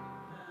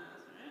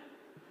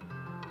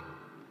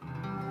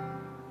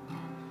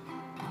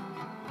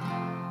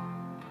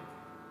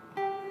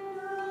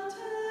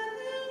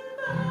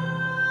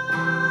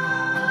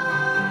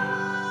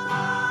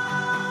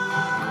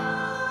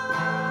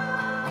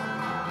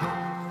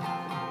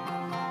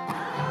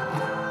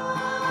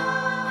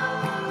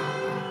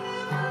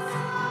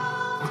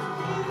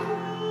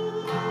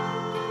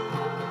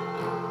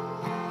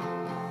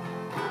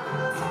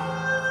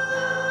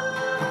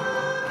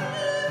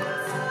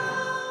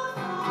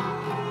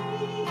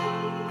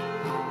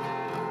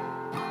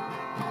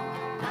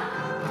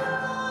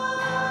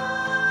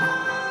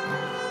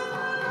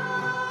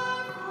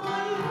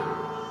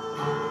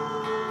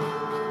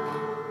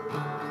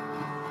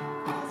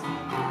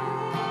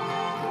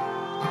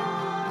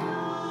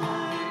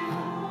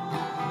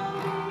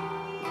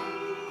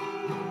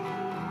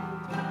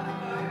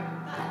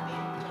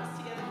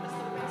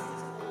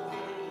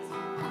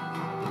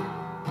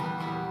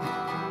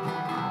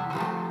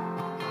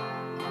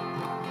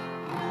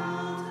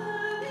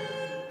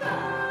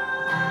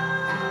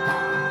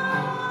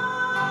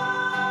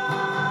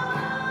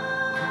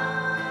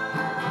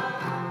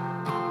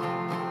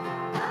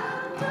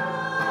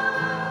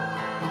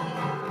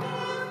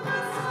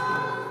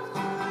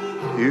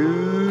 you,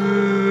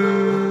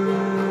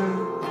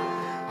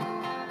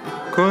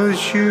 'cause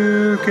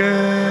you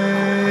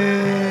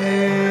gave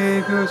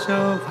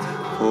yourself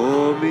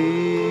for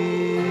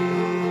me,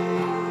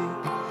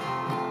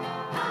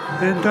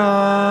 and I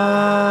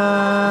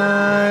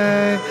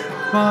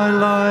my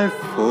life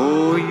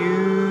for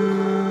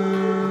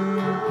you,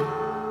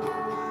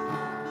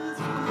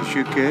 'cause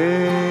you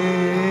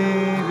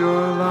gave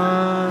your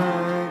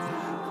life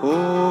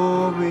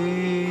for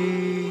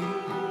me.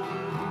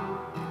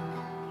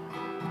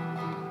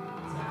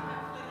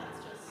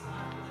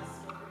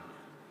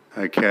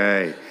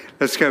 Okay,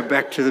 let's go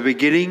back to the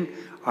beginning.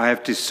 I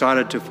have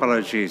decided to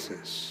follow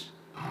Jesus.